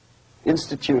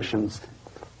institutions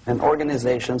and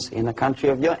organizations in a country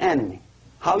of your enemy.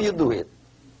 How you do it?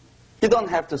 You don't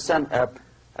have to send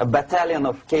a battalion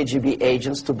of KGB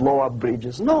agents to blow up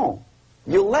bridges. No.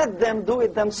 You let them do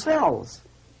it themselves.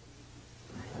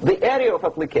 The area of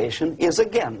application is,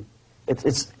 again,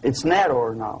 it's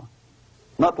narrower now.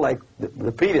 Not like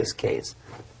the previous case.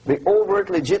 The overt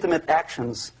legitimate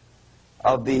actions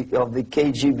of the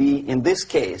KGB in this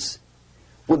case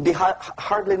would be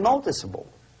hardly noticeable.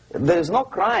 There is no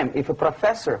crime if a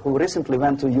professor who recently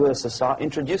went to USSR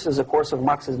introduces a course of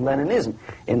Marxism-Leninism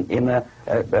in a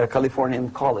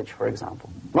Californian college, for example.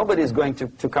 Nobody is going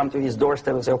to come to his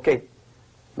doorstep and say, okay,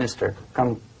 mister,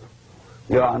 come,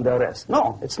 you are under arrest.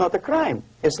 No, it's not a crime.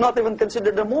 It's not even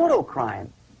considered a moral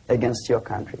crime against your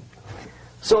country.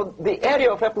 So the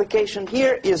area of application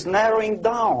here is narrowing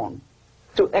down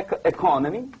to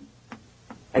economy,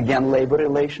 again, labor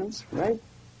relations, right?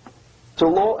 To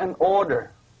law and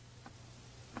order,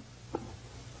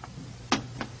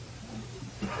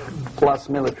 plus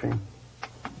military.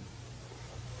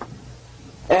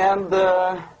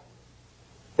 And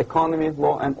economy,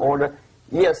 law and order.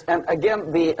 Yes, and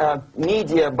again, the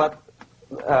media, but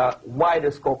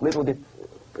wider scope, a little bit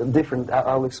different.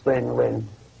 I'll explain later.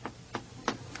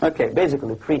 Okay,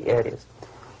 basically 3 areas.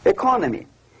 Economy.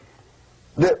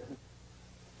 The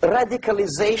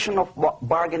radicalization of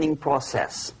bargaining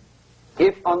process.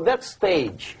 If on that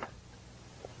stage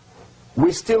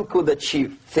we still could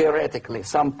achieve, theoretically,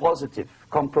 some positive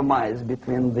compromise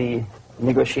between the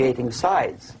negotiating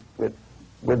sides with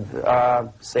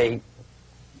say,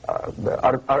 the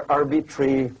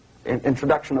arbitrary,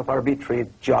 introduction of arbitrary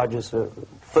judges, a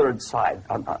third side,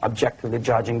 objectively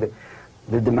judging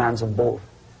the demands of both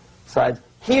sides.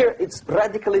 Here it's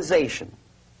radicalization.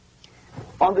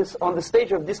 On the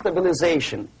stage of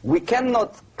destabilization, we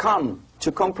cannot come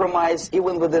to compromise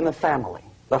even within a family.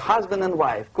 The husband and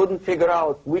wife couldn't figure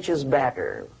out which is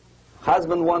better.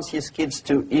 Husband wants his kids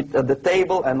to eat at the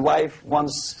table, and wife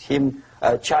wants him,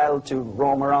 a child, to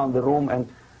roam around the room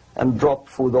and drop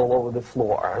food all over the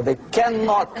floor. They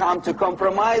cannot come to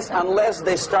compromise unless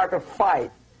they start a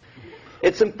fight.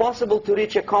 It's impossible to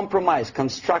reach a compromise,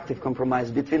 constructive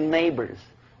compromise, between neighbors.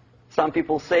 Some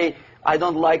people say, I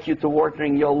don't like you to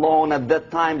watering your lawn at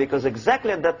that time because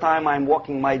exactly at that time I'm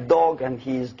walking my dog and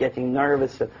he's getting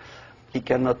nervous. He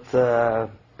cannot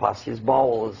pass his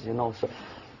bowels, you know. So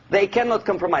they cannot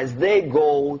compromise. They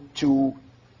go to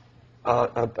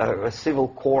a civil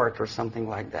court or something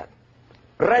like that.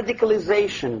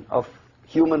 Radicalization of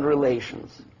human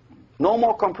relations. No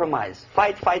more compromise.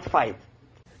 Fight, fight, fight.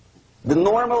 The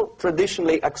normal,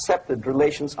 traditionally accepted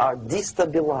relations are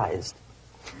destabilized.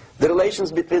 The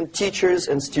relations between teachers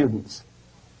and students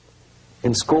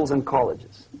in schools and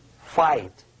colleges.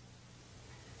 Fight.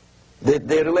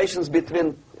 The relations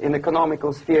between, in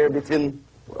economical sphere, between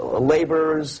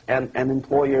laborers and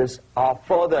employers are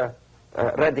further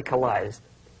radicalized.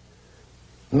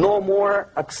 No more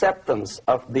acceptance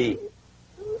of the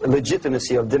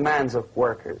legitimacy of demands of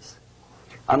workers.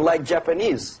 Unlike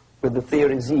Japanese, with the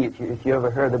theory Z, if you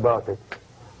ever heard about it,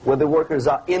 where the workers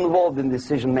are involved in the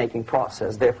decision-making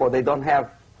process, therefore they don't have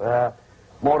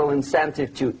moral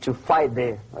incentive to fight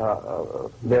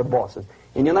their bosses.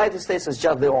 In the United States, it's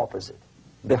just the opposite.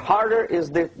 The harder is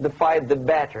the fight, the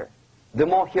better. The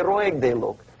more heroic they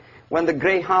look. When the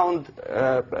Greyhound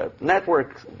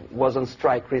network was on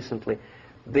strike recently,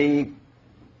 the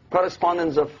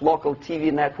correspondents of local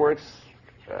TV networks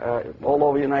all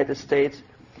over the United States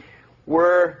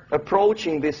were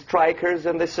approaching these strikers,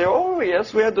 and they say, oh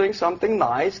yes, we are doing something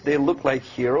nice. They look like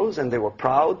heroes, and they were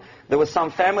proud. There was some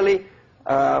family,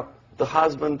 the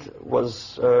husband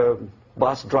was a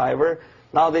bus driver.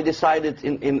 Now they decided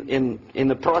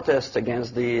in a protest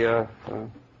against the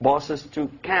bosses to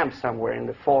camp somewhere in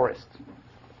the forest.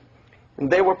 And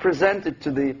they were presented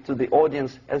to the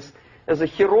audience as a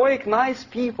heroic, nice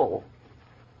people.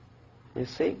 You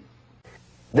see?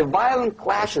 The violent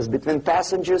clashes between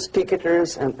passengers,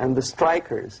 picketers, and the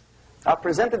strikers are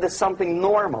presented as something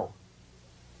normal.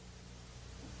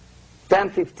 10,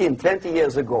 15, 20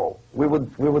 years ago, we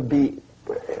would be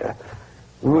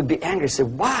angry, say,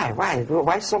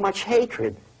 why so much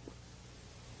hatred?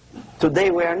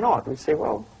 Today we are not. We say,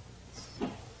 well, it's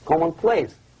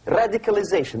commonplace.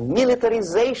 Radicalization,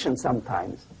 militarization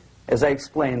sometimes. As I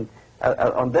explained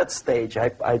on that stage,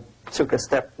 I took a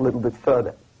step a little bit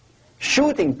further.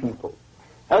 Shooting people.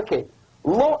 Okay,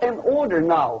 law and order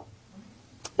now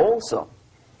also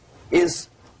is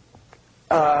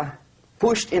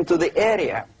pushed into the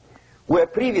area where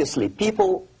previously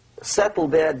people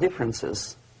settled their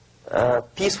differences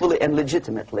peacefully and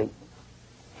legitimately.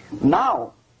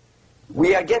 Now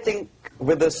we are getting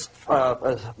with this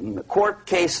court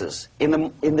cases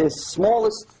in the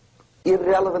smallest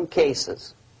irrelevant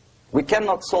cases. We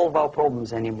cannot solve our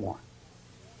problems anymore.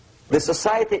 The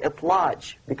society at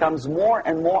large becomes more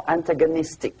and more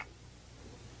antagonistic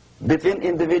between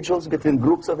individuals, between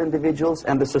groups of individuals,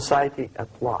 and the society at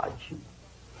large.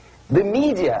 The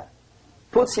media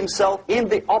puts himself in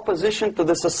the opposition to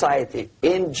the society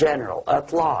in general,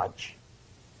 at large.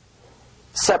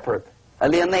 Separate,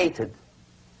 alienated.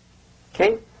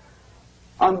 Okay?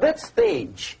 On that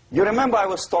stage, you remember I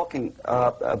was talking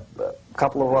a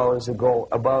couple of hours ago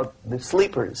about the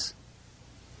sleepers.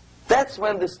 That's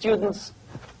when the students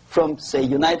from, say,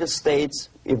 United States,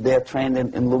 if they are trained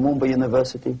in Lumumba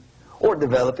University, or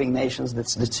developing nations,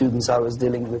 that's the students I was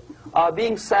dealing with, are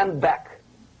being sent back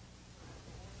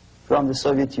from the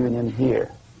Soviet Union here.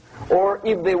 Or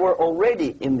if they were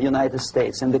already in the United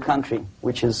States, in the country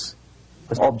which is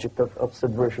the object of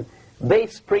subversion, they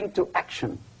spring to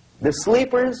action. The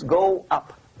sleepers go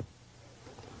up.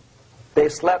 They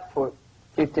slept for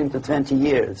 15 to 20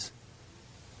 years.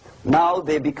 Now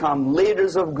they become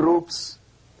leaders of groups,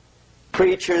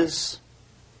 preachers,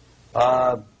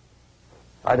 I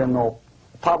don't know,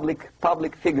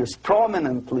 public figures.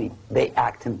 Prominently they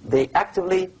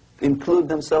actively include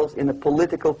themselves in a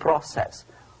political process.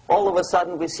 All of a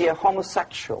sudden we see a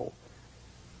homosexual.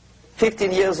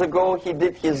 15 years ago he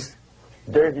did his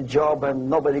dirty job and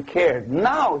nobody cared.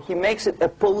 Now he makes it a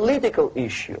political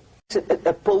issue.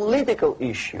 A political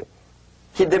issue.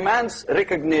 He demands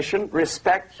recognition,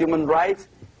 respect, human rights,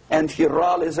 and he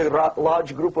rallies a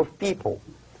large group of people.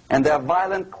 And there are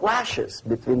violent clashes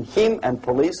between him and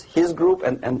police, his group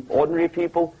and ordinary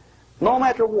people, no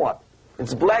matter what.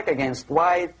 It's black against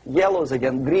white, yellows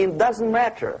against green, doesn't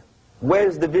matter where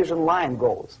the division line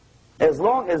goes. As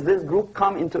long as this group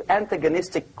come into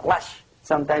antagonistic clash,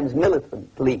 sometimes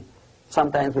militantly,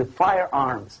 sometimes with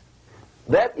firearms,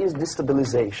 that is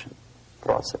destabilization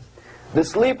process. The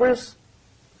sleepers,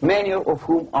 many of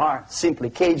whom are simply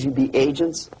KGB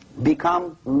agents,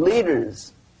 become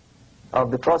leaders of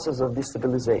the process of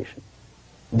destabilization.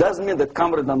 Doesn't mean that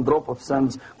Comrade Andropov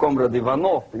sends Comrade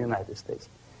Ivanov to the United States.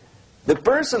 The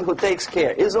person who takes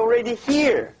care is already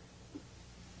here.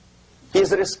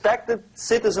 He's a respected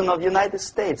citizen of the United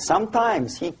States.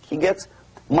 Sometimes he gets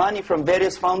money from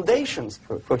various foundations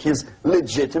for his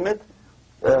legitimate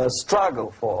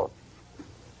struggle for,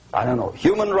 I don't know,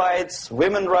 human rights,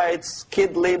 women's rights,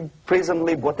 kid lib, prison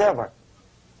lib, whatever.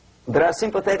 There are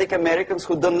sympathetic Americans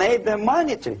who donate their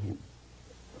money to him.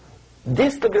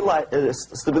 This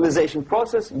stabilization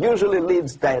process usually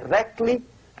leads directly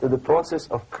to the process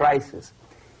of crisis.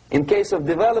 In case of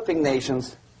developing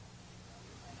nations,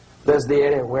 that's the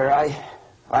area where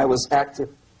I was active.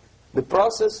 The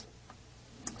process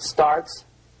starts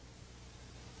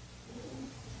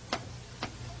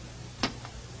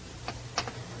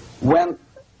when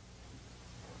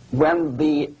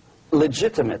the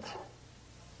legitimate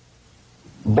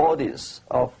bodies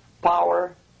of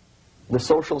power, the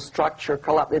social structure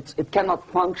collapse. It cannot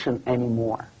function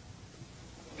anymore.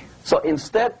 So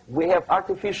instead, we have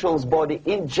artificial body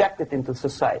injected into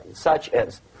society, such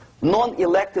as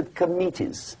non-elected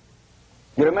committees.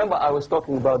 You remember I was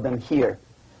talking about them here.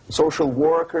 Social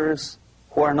workers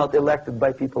who are not elected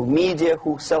by people, media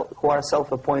who are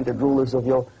self-appointed rulers of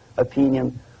your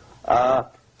opinion,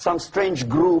 some strange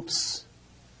groups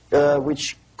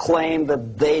which claim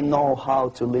that they know how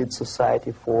to lead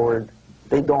society forward.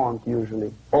 They don't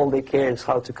usually. All they care is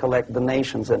how to collect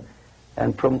donations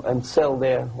and sell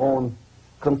their own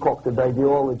concocted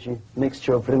ideology,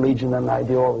 mixture of religion and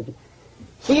ideology.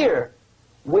 Here,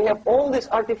 we have all this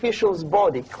artificial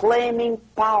body claiming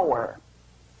power.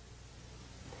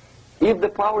 If the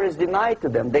power is denied to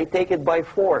them, they take it by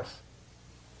force.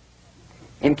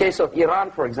 In case of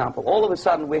Iran, for example, all of a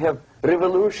sudden we have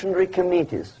revolutionary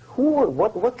committees.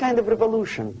 What kind of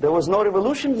revolution? There was no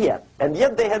revolution yet, and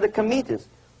yet they had the committees.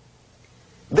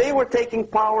 They were taking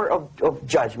power of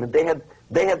judgment. They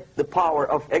had the power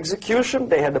of execution,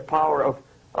 they had the power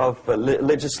of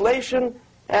legislation,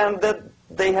 and that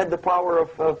they had the power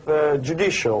of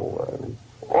judicial.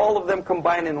 All of them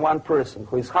combined in one person,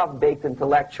 who is half-baked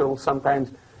intellectual,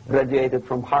 sometimes graduated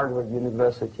from Harvard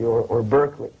University or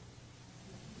Berkeley.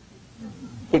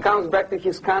 He comes back to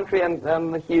his country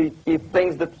and he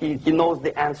thinks that he knows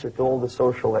the answer to all the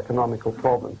social, economical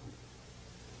problems.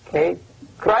 Okay?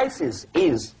 Crisis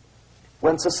is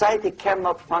when society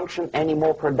cannot function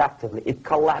anymore productively. It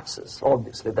collapses,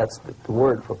 obviously. That's the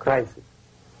word for crisis.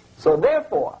 So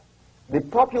therefore, the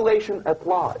population at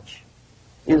large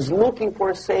is looking for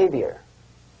a savior.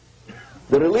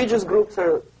 The religious groups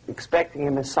are expecting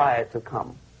a Messiah to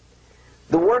come.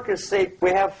 The workers say,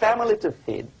 we have family to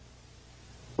feed.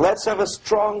 Let's have a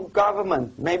strong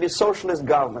government, maybe socialist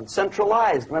government,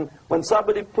 centralized. When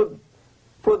somebody put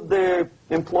the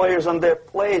employers on their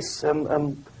place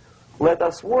and let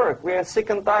us work. We are sick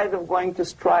and tired of going to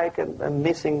strike and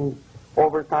missing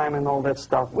overtime and all that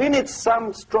stuff. We need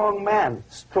some strong man,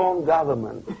 strong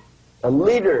government, a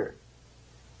leader,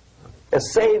 a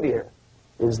savior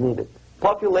is needed.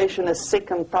 Population is sick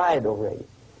and tired already.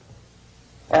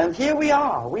 And here we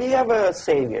are. We have a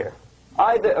savior.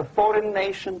 Either a foreign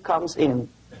nation comes in,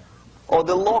 or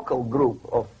the local group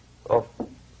of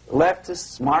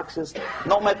leftists, Marxists,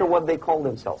 no matter what they call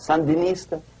themselves,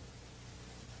 Sandinista,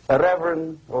 a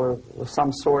reverend or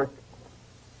some sort,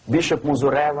 Bishop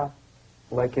Muzureva,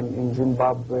 like in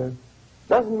Zimbabwe,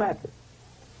 doesn't matter.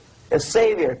 A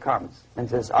savior comes and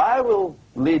says, I will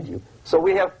lead you. So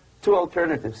we have two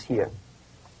alternatives here.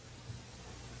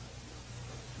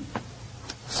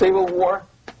 Civil war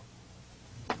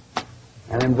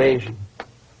and invasion.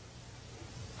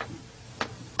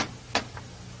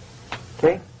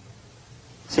 Okay?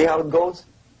 See how it goes?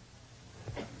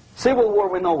 Civil war,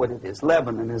 we know what it is.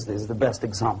 Lebanon is the best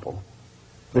example.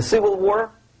 The civil war,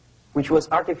 which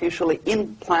was artificially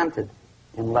implanted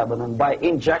in Lebanon by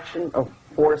injection of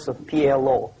force of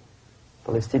PLO,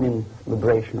 Palestinian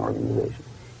Liberation Organization.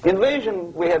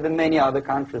 Invasion we have in many other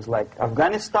countries like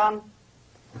Afghanistan,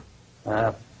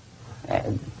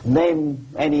 name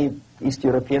any East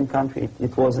European country,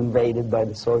 it was invaded by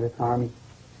the Soviet army.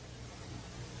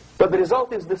 But the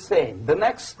result is the same. The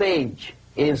next stage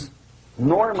is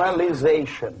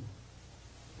normalization.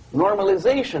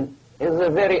 Normalization is a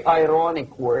very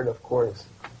ironic word, of course.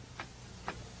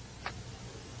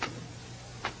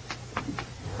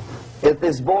 It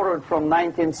is borrowed from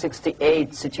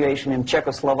 1968 situation in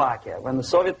Czechoslovakia, when the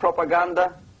Soviet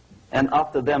propaganda and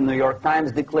after them New York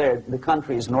Times declared the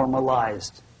country is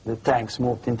normalized. The tanks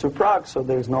moved into Prague, so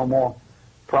there's no more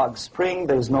Prague Spring,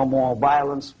 there's no more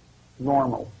violence.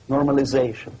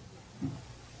 Normalization.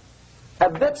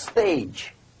 At that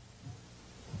stage,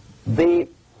 the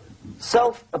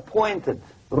self-appointed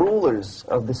rulers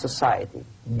of the society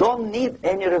don't need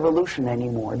any revolution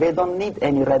anymore. They don't need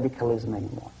any radicalism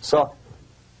anymore. So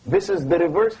this is the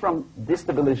reverse from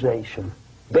destabilization.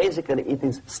 Basically, it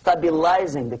is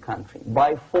stabilizing the country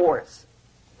by force.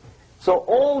 So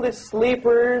all the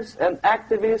sleepers and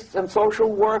activists and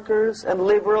social workers and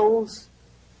liberals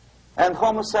and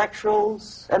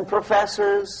homosexuals and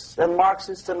professors and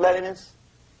Marxists and Leninists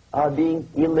are being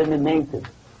eliminated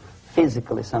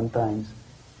physically sometimes.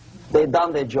 They've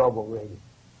done their job already.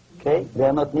 Okay? They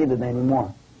are not needed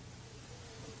anymore.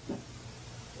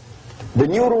 The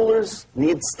new rulers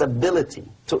need stability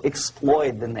to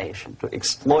exploit the nation, to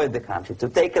exploit the country, to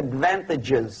take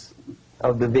advantages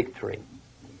of the victory.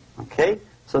 Okay?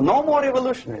 So no more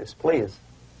revolutionaries, please.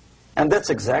 And that's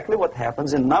exactly what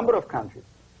happens in a number of countries.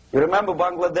 You remember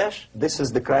Bangladesh? This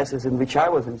is the crisis in which I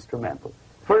was instrumental.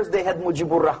 First they had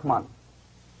Mujibur Rahman.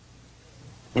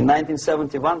 In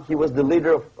 1971, he was the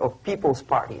leader of People's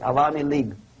Party, Awami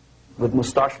League, with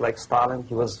mustache like Stalin.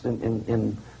 He was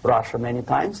in Russia many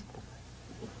times.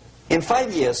 In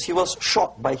 5 years, he was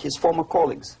shot by his former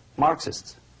colleagues,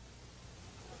 Marxists.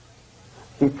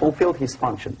 He fulfilled his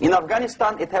function. In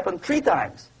Afghanistan, it happened 3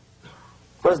 times.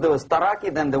 First there was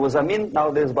Taraki, then there was Amin,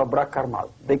 now there's Babrak Karmal.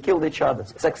 They killed each other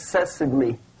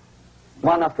successively,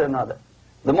 one after another.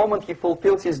 The moment he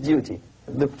fulfills his duty,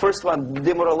 the first one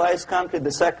demoralized country,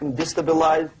 the second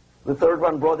destabilized, the third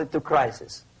one brought it to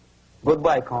crisis.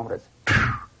 Goodbye, comrades.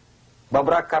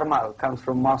 Babrak Karmal comes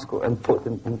from Moscow and put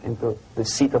into the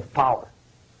seat of power.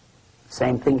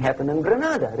 Same thing happened in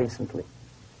Grenada recently.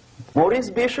 Maurice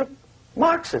Bishop,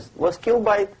 Marxist, was killed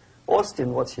by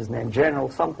Austin, what's his name, General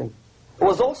something, who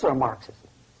was also a Marxist.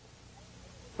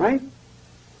 Right?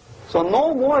 So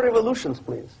no more revolutions,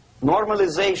 please.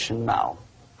 Normalization now.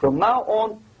 From now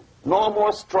on, no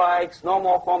more strikes, no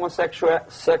more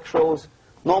homosexuals,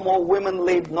 no more women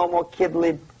lib, no more kid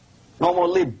lib, no more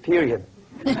lib, period.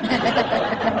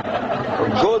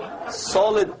 Good,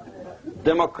 solid,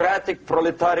 democratic,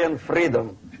 proletarian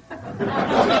freedom.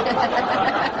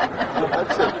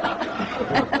 That's it.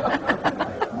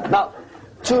 Now,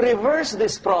 to reverse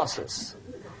this process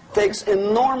takes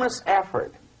enormous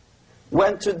effort.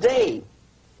 When today,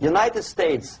 United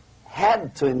States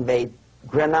had to invade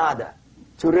Grenada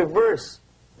to reverse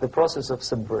the process of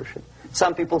subversion.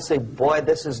 Some people say, boy,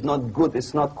 this is not good,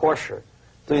 it's not kosher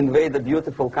to invade the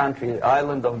beautiful country,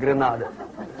 island of Grenada.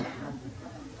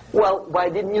 Well, why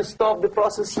didn't you stop the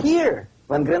process here,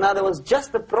 when Grenada was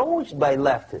just approached by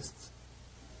leftists?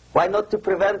 Why not to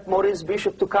prevent Maurice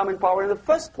Bishop to come in power in the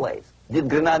first place? Did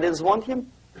Grenadians want him?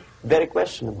 Very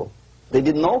questionable. They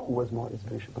didn't know who was Maurice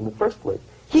Bishop in the first place.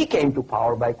 He came to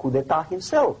power by coup d'etat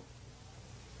himself.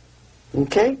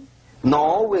 Okay?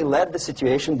 No, we let the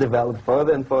situation develop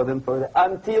further and further and further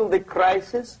until the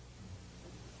crisis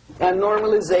and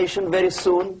normalization very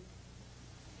soon.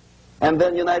 And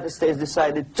then the United States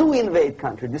decided to invade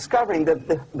country, discovering that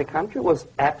the country was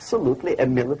absolutely a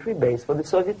military base for the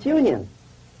Soviet Union.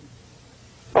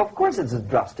 Of course it's a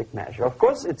drastic measure. Of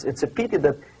course it's a pity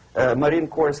that Marine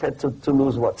Corps had to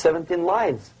lose, what, 17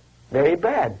 lives. Very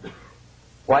bad.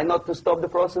 Why not to stop the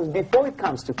process before it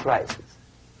comes to crisis?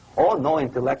 Oh, no,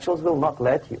 intellectuals will not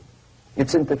let you.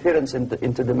 It's interference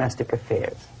into domestic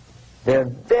affairs. They're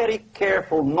very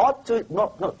careful not to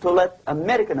let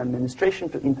American administration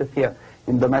to interfere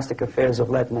in domestic affairs of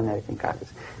Latin American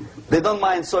countries. They don't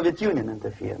mind Soviet Union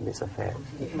interfere in these affairs.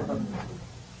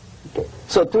 Okay.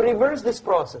 So to reverse this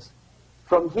process,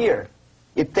 from here,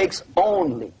 it takes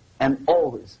only and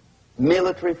always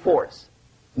military force.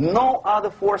 No other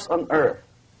force on earth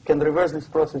can reverse this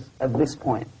process at this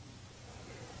point.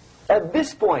 At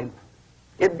this point,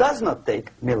 it does not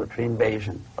take military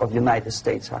invasion of the United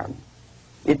States Army.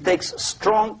 It takes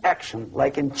strong action,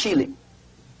 like in Chile.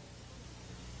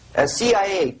 A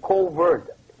CIA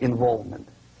covert involvement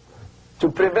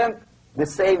to prevent the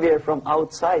savior from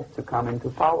outside to come into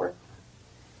power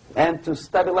and to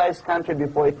stabilize country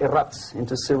before it erupts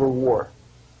into civil war.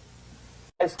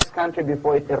 Country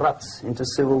before it erupts into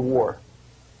civil war.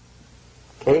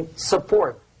 Okay?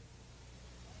 Support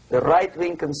the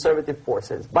right-wing conservative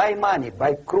forces. By money,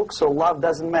 by crooks or love,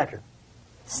 doesn't matter.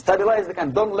 Stabilize the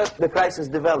country. Don't let the crisis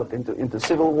develop into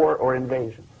civil war or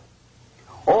invasion.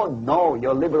 Oh no,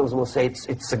 your liberals will say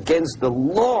it's against the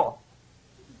law.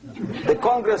 The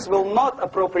Congress will not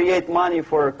appropriate money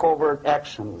for covert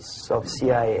actions of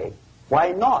CIA.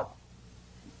 Why not?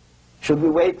 Should we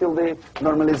wait till the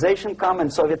normalization come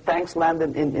and Soviet tanks land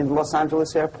in Los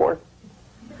Angeles airport?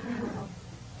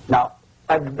 Now,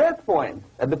 at that point,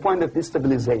 at the point of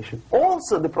destabilization,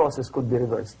 also the process could be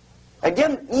reversed.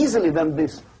 Again, easily than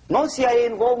this. No CIA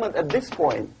involvement at this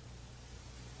point.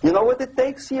 You know what it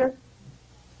takes here?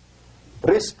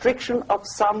 Restriction of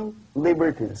some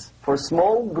liberties for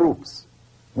small groups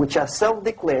which are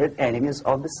self-declared enemies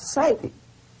of the society.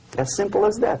 As simple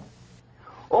as that.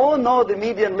 Oh no, the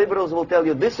media and liberals will tell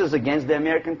you this is against the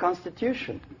American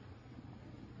Constitution.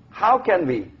 How can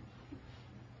we,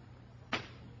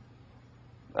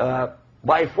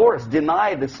 by force,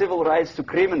 deny the civil rights to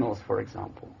criminals, for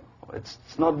example? It's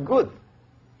not good.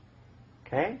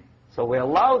 Okay? So we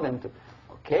allow them to.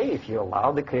 Okay, if you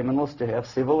allow the criminals to have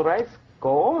civil rights,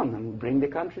 go on and bring the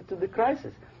country to the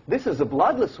crisis. This is a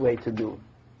bloodless way to do.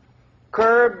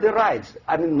 Curb the rights.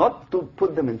 I mean, not to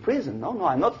put them in prison. No,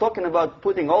 I'm not talking about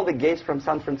putting all the gays from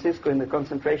San Francisco in the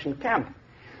concentration camp.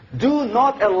 Do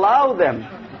not allow them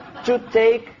to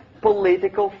take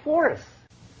political force.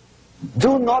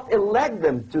 Do not elect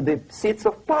them to the seats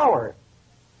of power,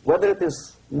 whether it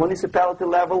is municipality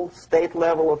level, state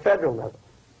level, or federal level.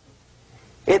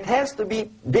 It has to be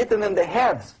beaten in the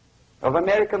heads of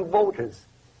American voters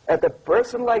that a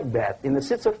person like that in the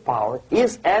seats of power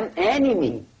is an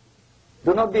enemy.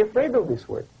 Do not be afraid of this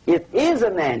word. It is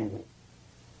an enemy.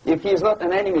 If he is not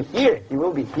an enemy here, he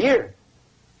will be here.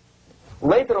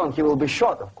 Later on, he will be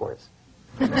shot, of course.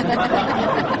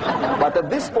 But at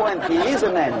this point, he is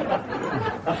an enemy.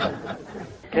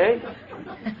 Okay?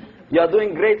 You are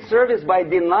doing great service by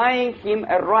denying him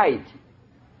a right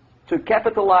to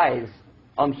capitalize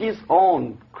on his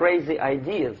own crazy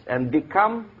ideas and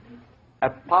become a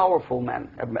powerful man,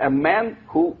 a man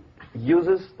who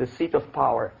uses the seat of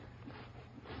power.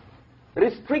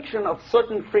 Restriction of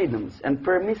certain freedoms and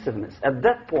permissiveness at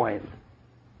that point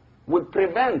would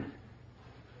prevent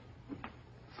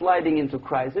sliding into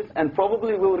crisis and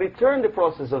probably will return the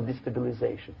process of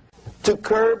destabilization. To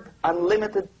curb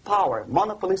unlimited power,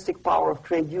 monopolistic power of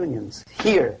trade unions,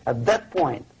 here, at that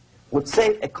point, would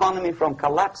save economy from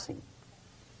collapsing.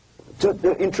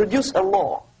 To introduce a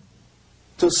law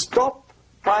to stop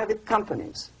private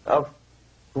companies of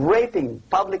raping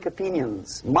public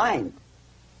opinion's mind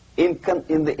in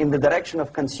the direction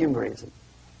of consumerism.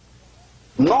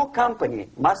 No company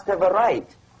must have a right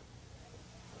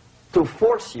to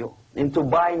force you into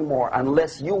buying more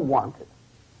unless you want it.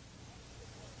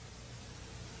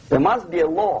 There must be a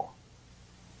law.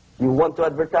 You want to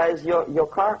advertise your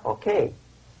car? Okay.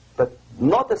 But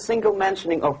not a single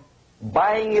mentioning of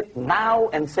buying it now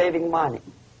and saving money.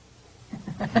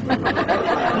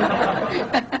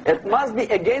 It must be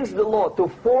against the law to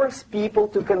force people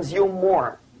to consume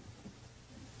more.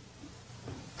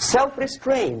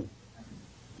 Self-restraint.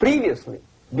 Previously,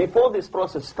 before this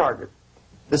process started,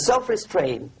 the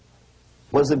self-restraint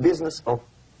was a business of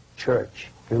church,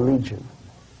 religion.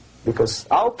 Because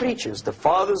our preachers, the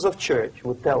fathers of church,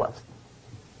 would tell us,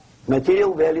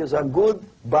 material values are good,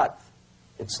 but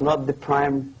it's not the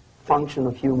prime function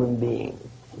of human being.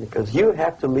 Because you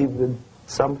have to live with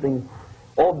something.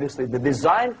 Obviously, the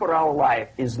design for our life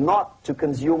is not to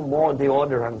consume more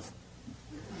deodorants.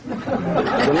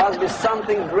 There must be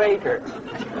something greater.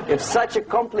 If such a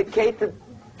complicated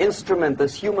instrument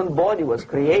as human body was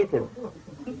created,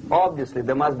 obviously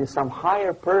there must be some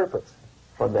higher purpose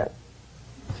for that.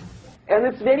 And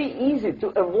it's very easy to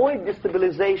avoid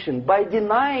destabilization by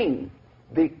denying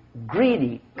the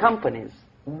greedy companies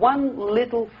one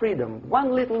little freedom,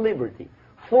 one little liberty,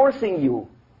 forcing you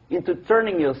into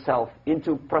turning yourself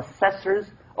into processors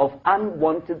of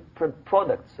unwanted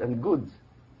products and goods.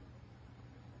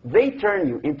 They turn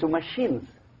you into machines,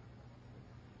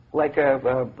 like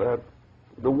the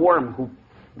worm who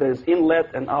there's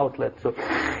inlet and outlet. So,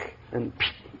 and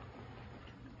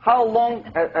how long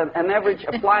an average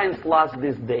appliance lasts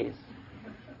these days?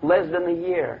 Less than a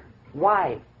year.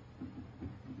 Why?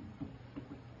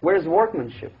 Where's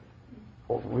workmanship?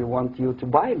 Well, we want you to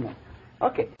buy more.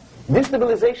 Okay.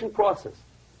 Destabilization process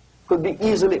could be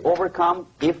easily overcome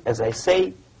if, as I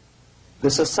say, the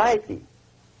society,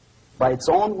 by its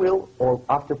own will or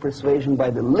after persuasion by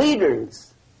the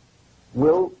leaders,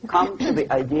 will come to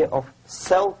the idea of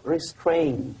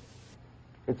self-restraint.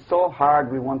 It's so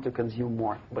hard we want to consume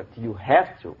more, but you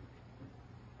have to.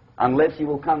 Unless you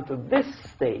will come to this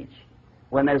stage,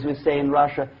 when, as we say in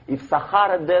Russia, if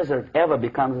Sahara Desert ever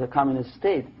becomes a communist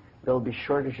state, there will be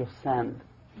shortage of sand.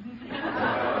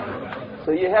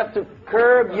 So you have to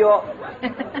curb your...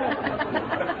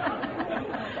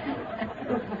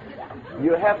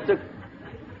 You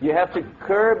have to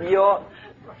curb your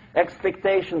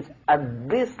expectations at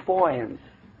this point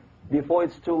before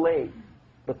it's too late.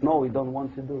 But no, we don't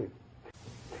want to do it.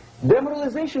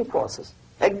 Demoralization process.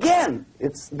 Again,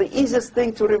 it's the easiest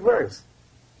thing to reverse.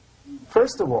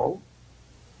 First of all,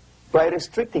 by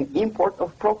restricting import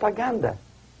of propaganda.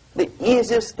 The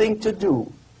easiest thing to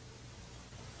do.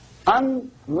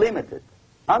 Unlimited,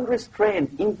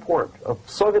 unrestrained import of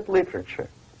Soviet literature,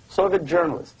 Soviet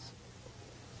journalists,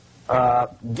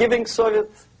 giving Soviet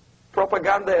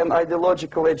propaganda and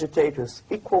ideological agitators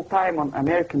equal time on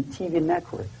American TV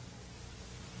networks.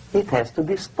 It has to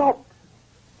be stopped.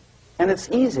 And it's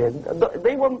easy.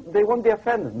 They won't be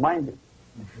offended, mind you.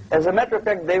 As a matter of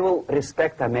fact, they will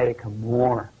respect America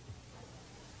more.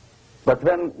 But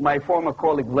when my former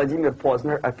colleague Vladimir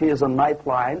Posner appears on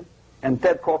Nightline, and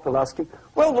Ted Koppel asks him,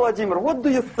 well, Vladimir, what do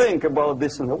you think about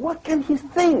this? And what can he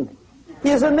think? He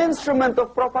is an instrument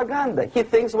of propaganda. He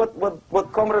thinks what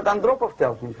Comrade Andropov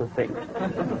tells him to think.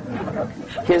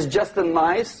 He's just a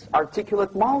nice,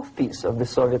 articulate mouthpiece of the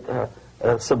Soviet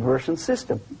subversion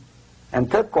system. And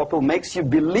Ted Koppel makes you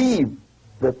believe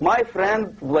that my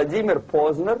friend Vladimir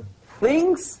Posner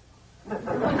thinks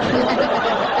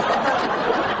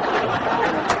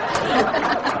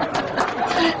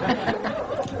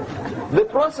the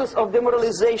process of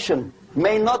demoralization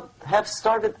may not have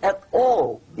started at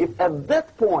all if at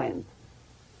that point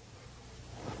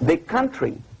the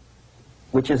country,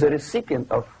 which is a recipient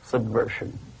of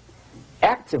subversion,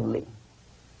 actively,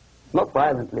 not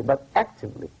violently, but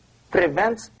actively,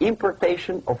 prevents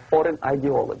importation of foreign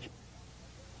ideology.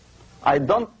 I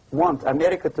don't want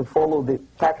America to follow the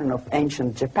pattern of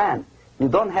ancient Japan. You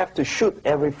don't have to shoot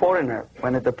every foreigner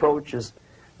when it approaches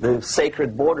the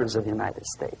sacred borders of the United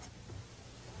States.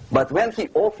 But when he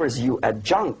offers you a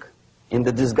junk in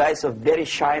the disguise of very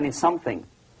shiny something,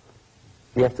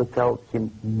 you have to tell him,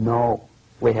 no,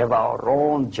 we have our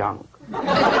own junk.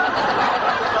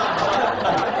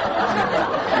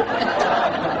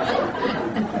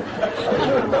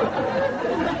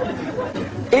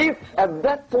 at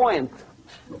that point,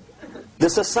 the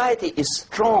society is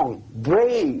strong,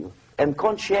 brave, and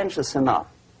conscientious enough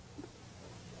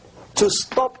to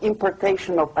stop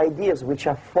importation of ideas which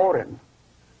are foreign.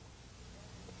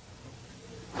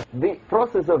 The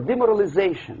process of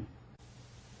demoralization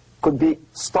could be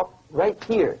stopped right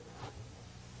here,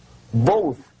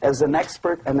 both as an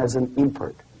expert and as an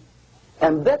import.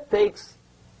 And that takes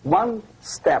one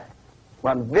step,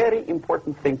 one very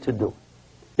important thing to do.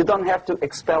 You don't have to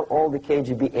expel all the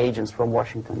KGB agents from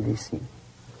Washington, D.C.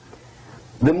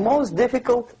 The most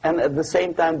difficult and at the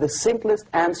same time the simplest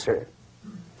answer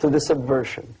to the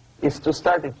subversion is to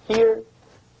start it here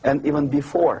and even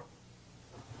before,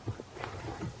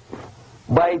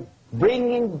 by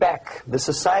bringing back the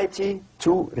society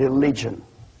to religion,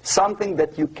 something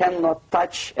that you cannot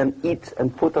touch and eat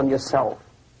and put on yourself,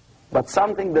 but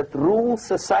something that rules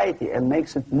society and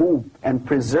makes it move and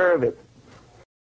preserve it